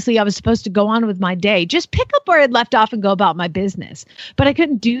lost. Obviously, I was supposed to go on with my day, just pick up where I'd left off and go about my business. But I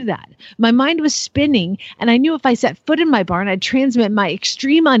couldn't do that. My mind was spinning, and I knew if I set foot in my barn, I'd transmit my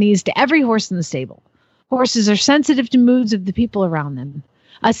extreme unease to every horse in the stable. Horses are sensitive to moods of the people around them.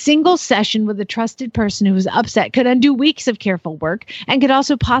 A single session with a trusted person who was upset could undo weeks of careful work and could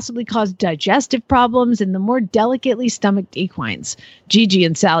also possibly cause digestive problems in the more delicately stomached equines. Gigi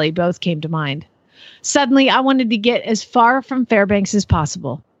and Sally both came to mind. Suddenly, I wanted to get as far from Fairbanks as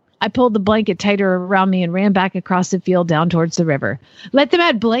possible. I pulled the blanket tighter around me and ran back across the field down towards the river. Let them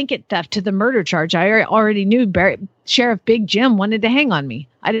add blanket theft to the murder charge. I already knew Sheriff Big Jim wanted to hang on me.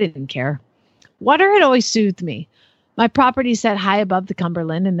 I didn't care. Water had always soothed me. My property sat high above the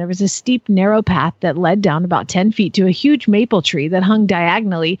Cumberland, and there was a steep, narrow path that led down about 10 feet to a huge maple tree that hung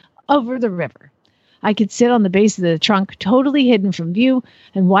diagonally over the river. I could sit on the base of the trunk, totally hidden from view,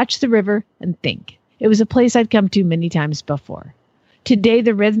 and watch the river and think. It was a place I'd come to many times before. Today,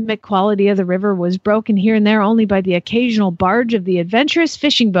 the rhythmic quality of the river was broken here and there only by the occasional barge of the adventurous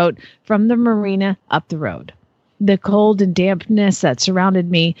fishing boat from the marina up the road. The cold and dampness that surrounded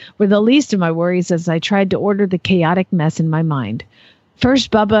me were the least of my worries as I tried to order the chaotic mess in my mind.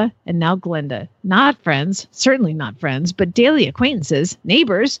 First Bubba, and now Glenda. Not friends, certainly not friends, but daily acquaintances,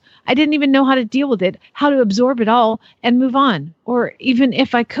 neighbors. I didn't even know how to deal with it, how to absorb it all and move on, or even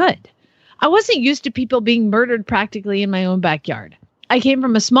if I could. I wasn't used to people being murdered practically in my own backyard. I came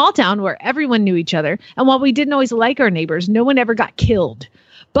from a small town where everyone knew each other, and while we didn't always like our neighbors, no one ever got killed.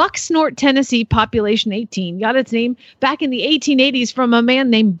 Buck Snort, Tennessee, population 18, got its name back in the 1880s from a man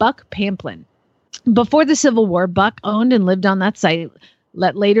named Buck Pamplin. Before the Civil War, Buck owned and lived on that site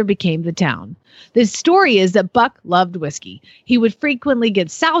that later became the town. The story is that Buck loved whiskey. He would frequently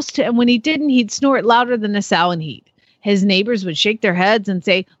get soused, and when he didn't, he'd snort louder than a sow in heat. His neighbors would shake their heads and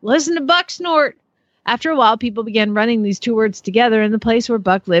say, "Listen to Buck snort." After a while, people began running these two words together, and the place where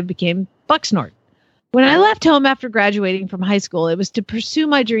Buck lived became Bucksnort. When I left home after graduating from high school, it was to pursue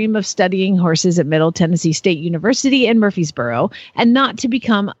my dream of studying horses at Middle Tennessee State University in Murfreesboro and not to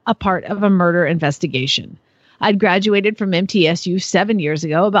become a part of a murder investigation. I'd graduated from MTSU 7 years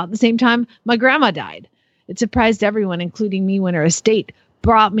ago, about the same time my grandma died. It surprised everyone, including me, when her estate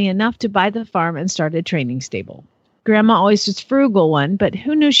brought me enough to buy the farm and start a training stable. Grandma always was frugal one, but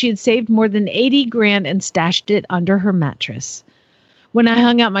who knew she had saved more than 80 grand and stashed it under her mattress. When I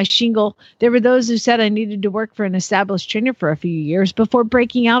hung out my shingle, there were those who said I needed to work for an established trainer for a few years before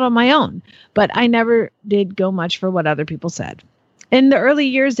breaking out on my own, but I never did go much for what other people said. In the early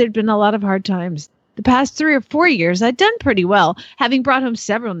years, there'd been a lot of hard times. The past 3 or 4 years, I'd done pretty well, having brought home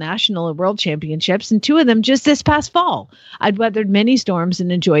several national and world championships, and 2 of them just this past fall. I'd weathered many storms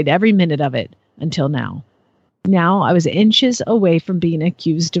and enjoyed every minute of it, until now. Now I was inches away from being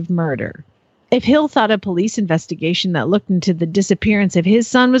accused of murder. If Hill thought a police investigation that looked into the disappearance of his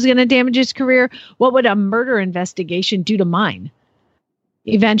son was going to damage his career, what would a murder investigation do to mine?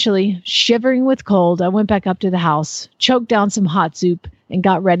 Eventually, shivering with cold, I went back up to the house, choked down some hot soup, and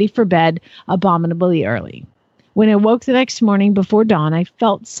got ready for bed abominably early. When I woke the next morning before dawn, I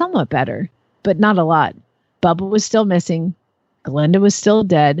felt somewhat better, but not a lot. Bubba was still missing, Glenda was still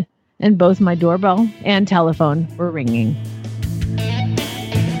dead, and both my doorbell and telephone were ringing.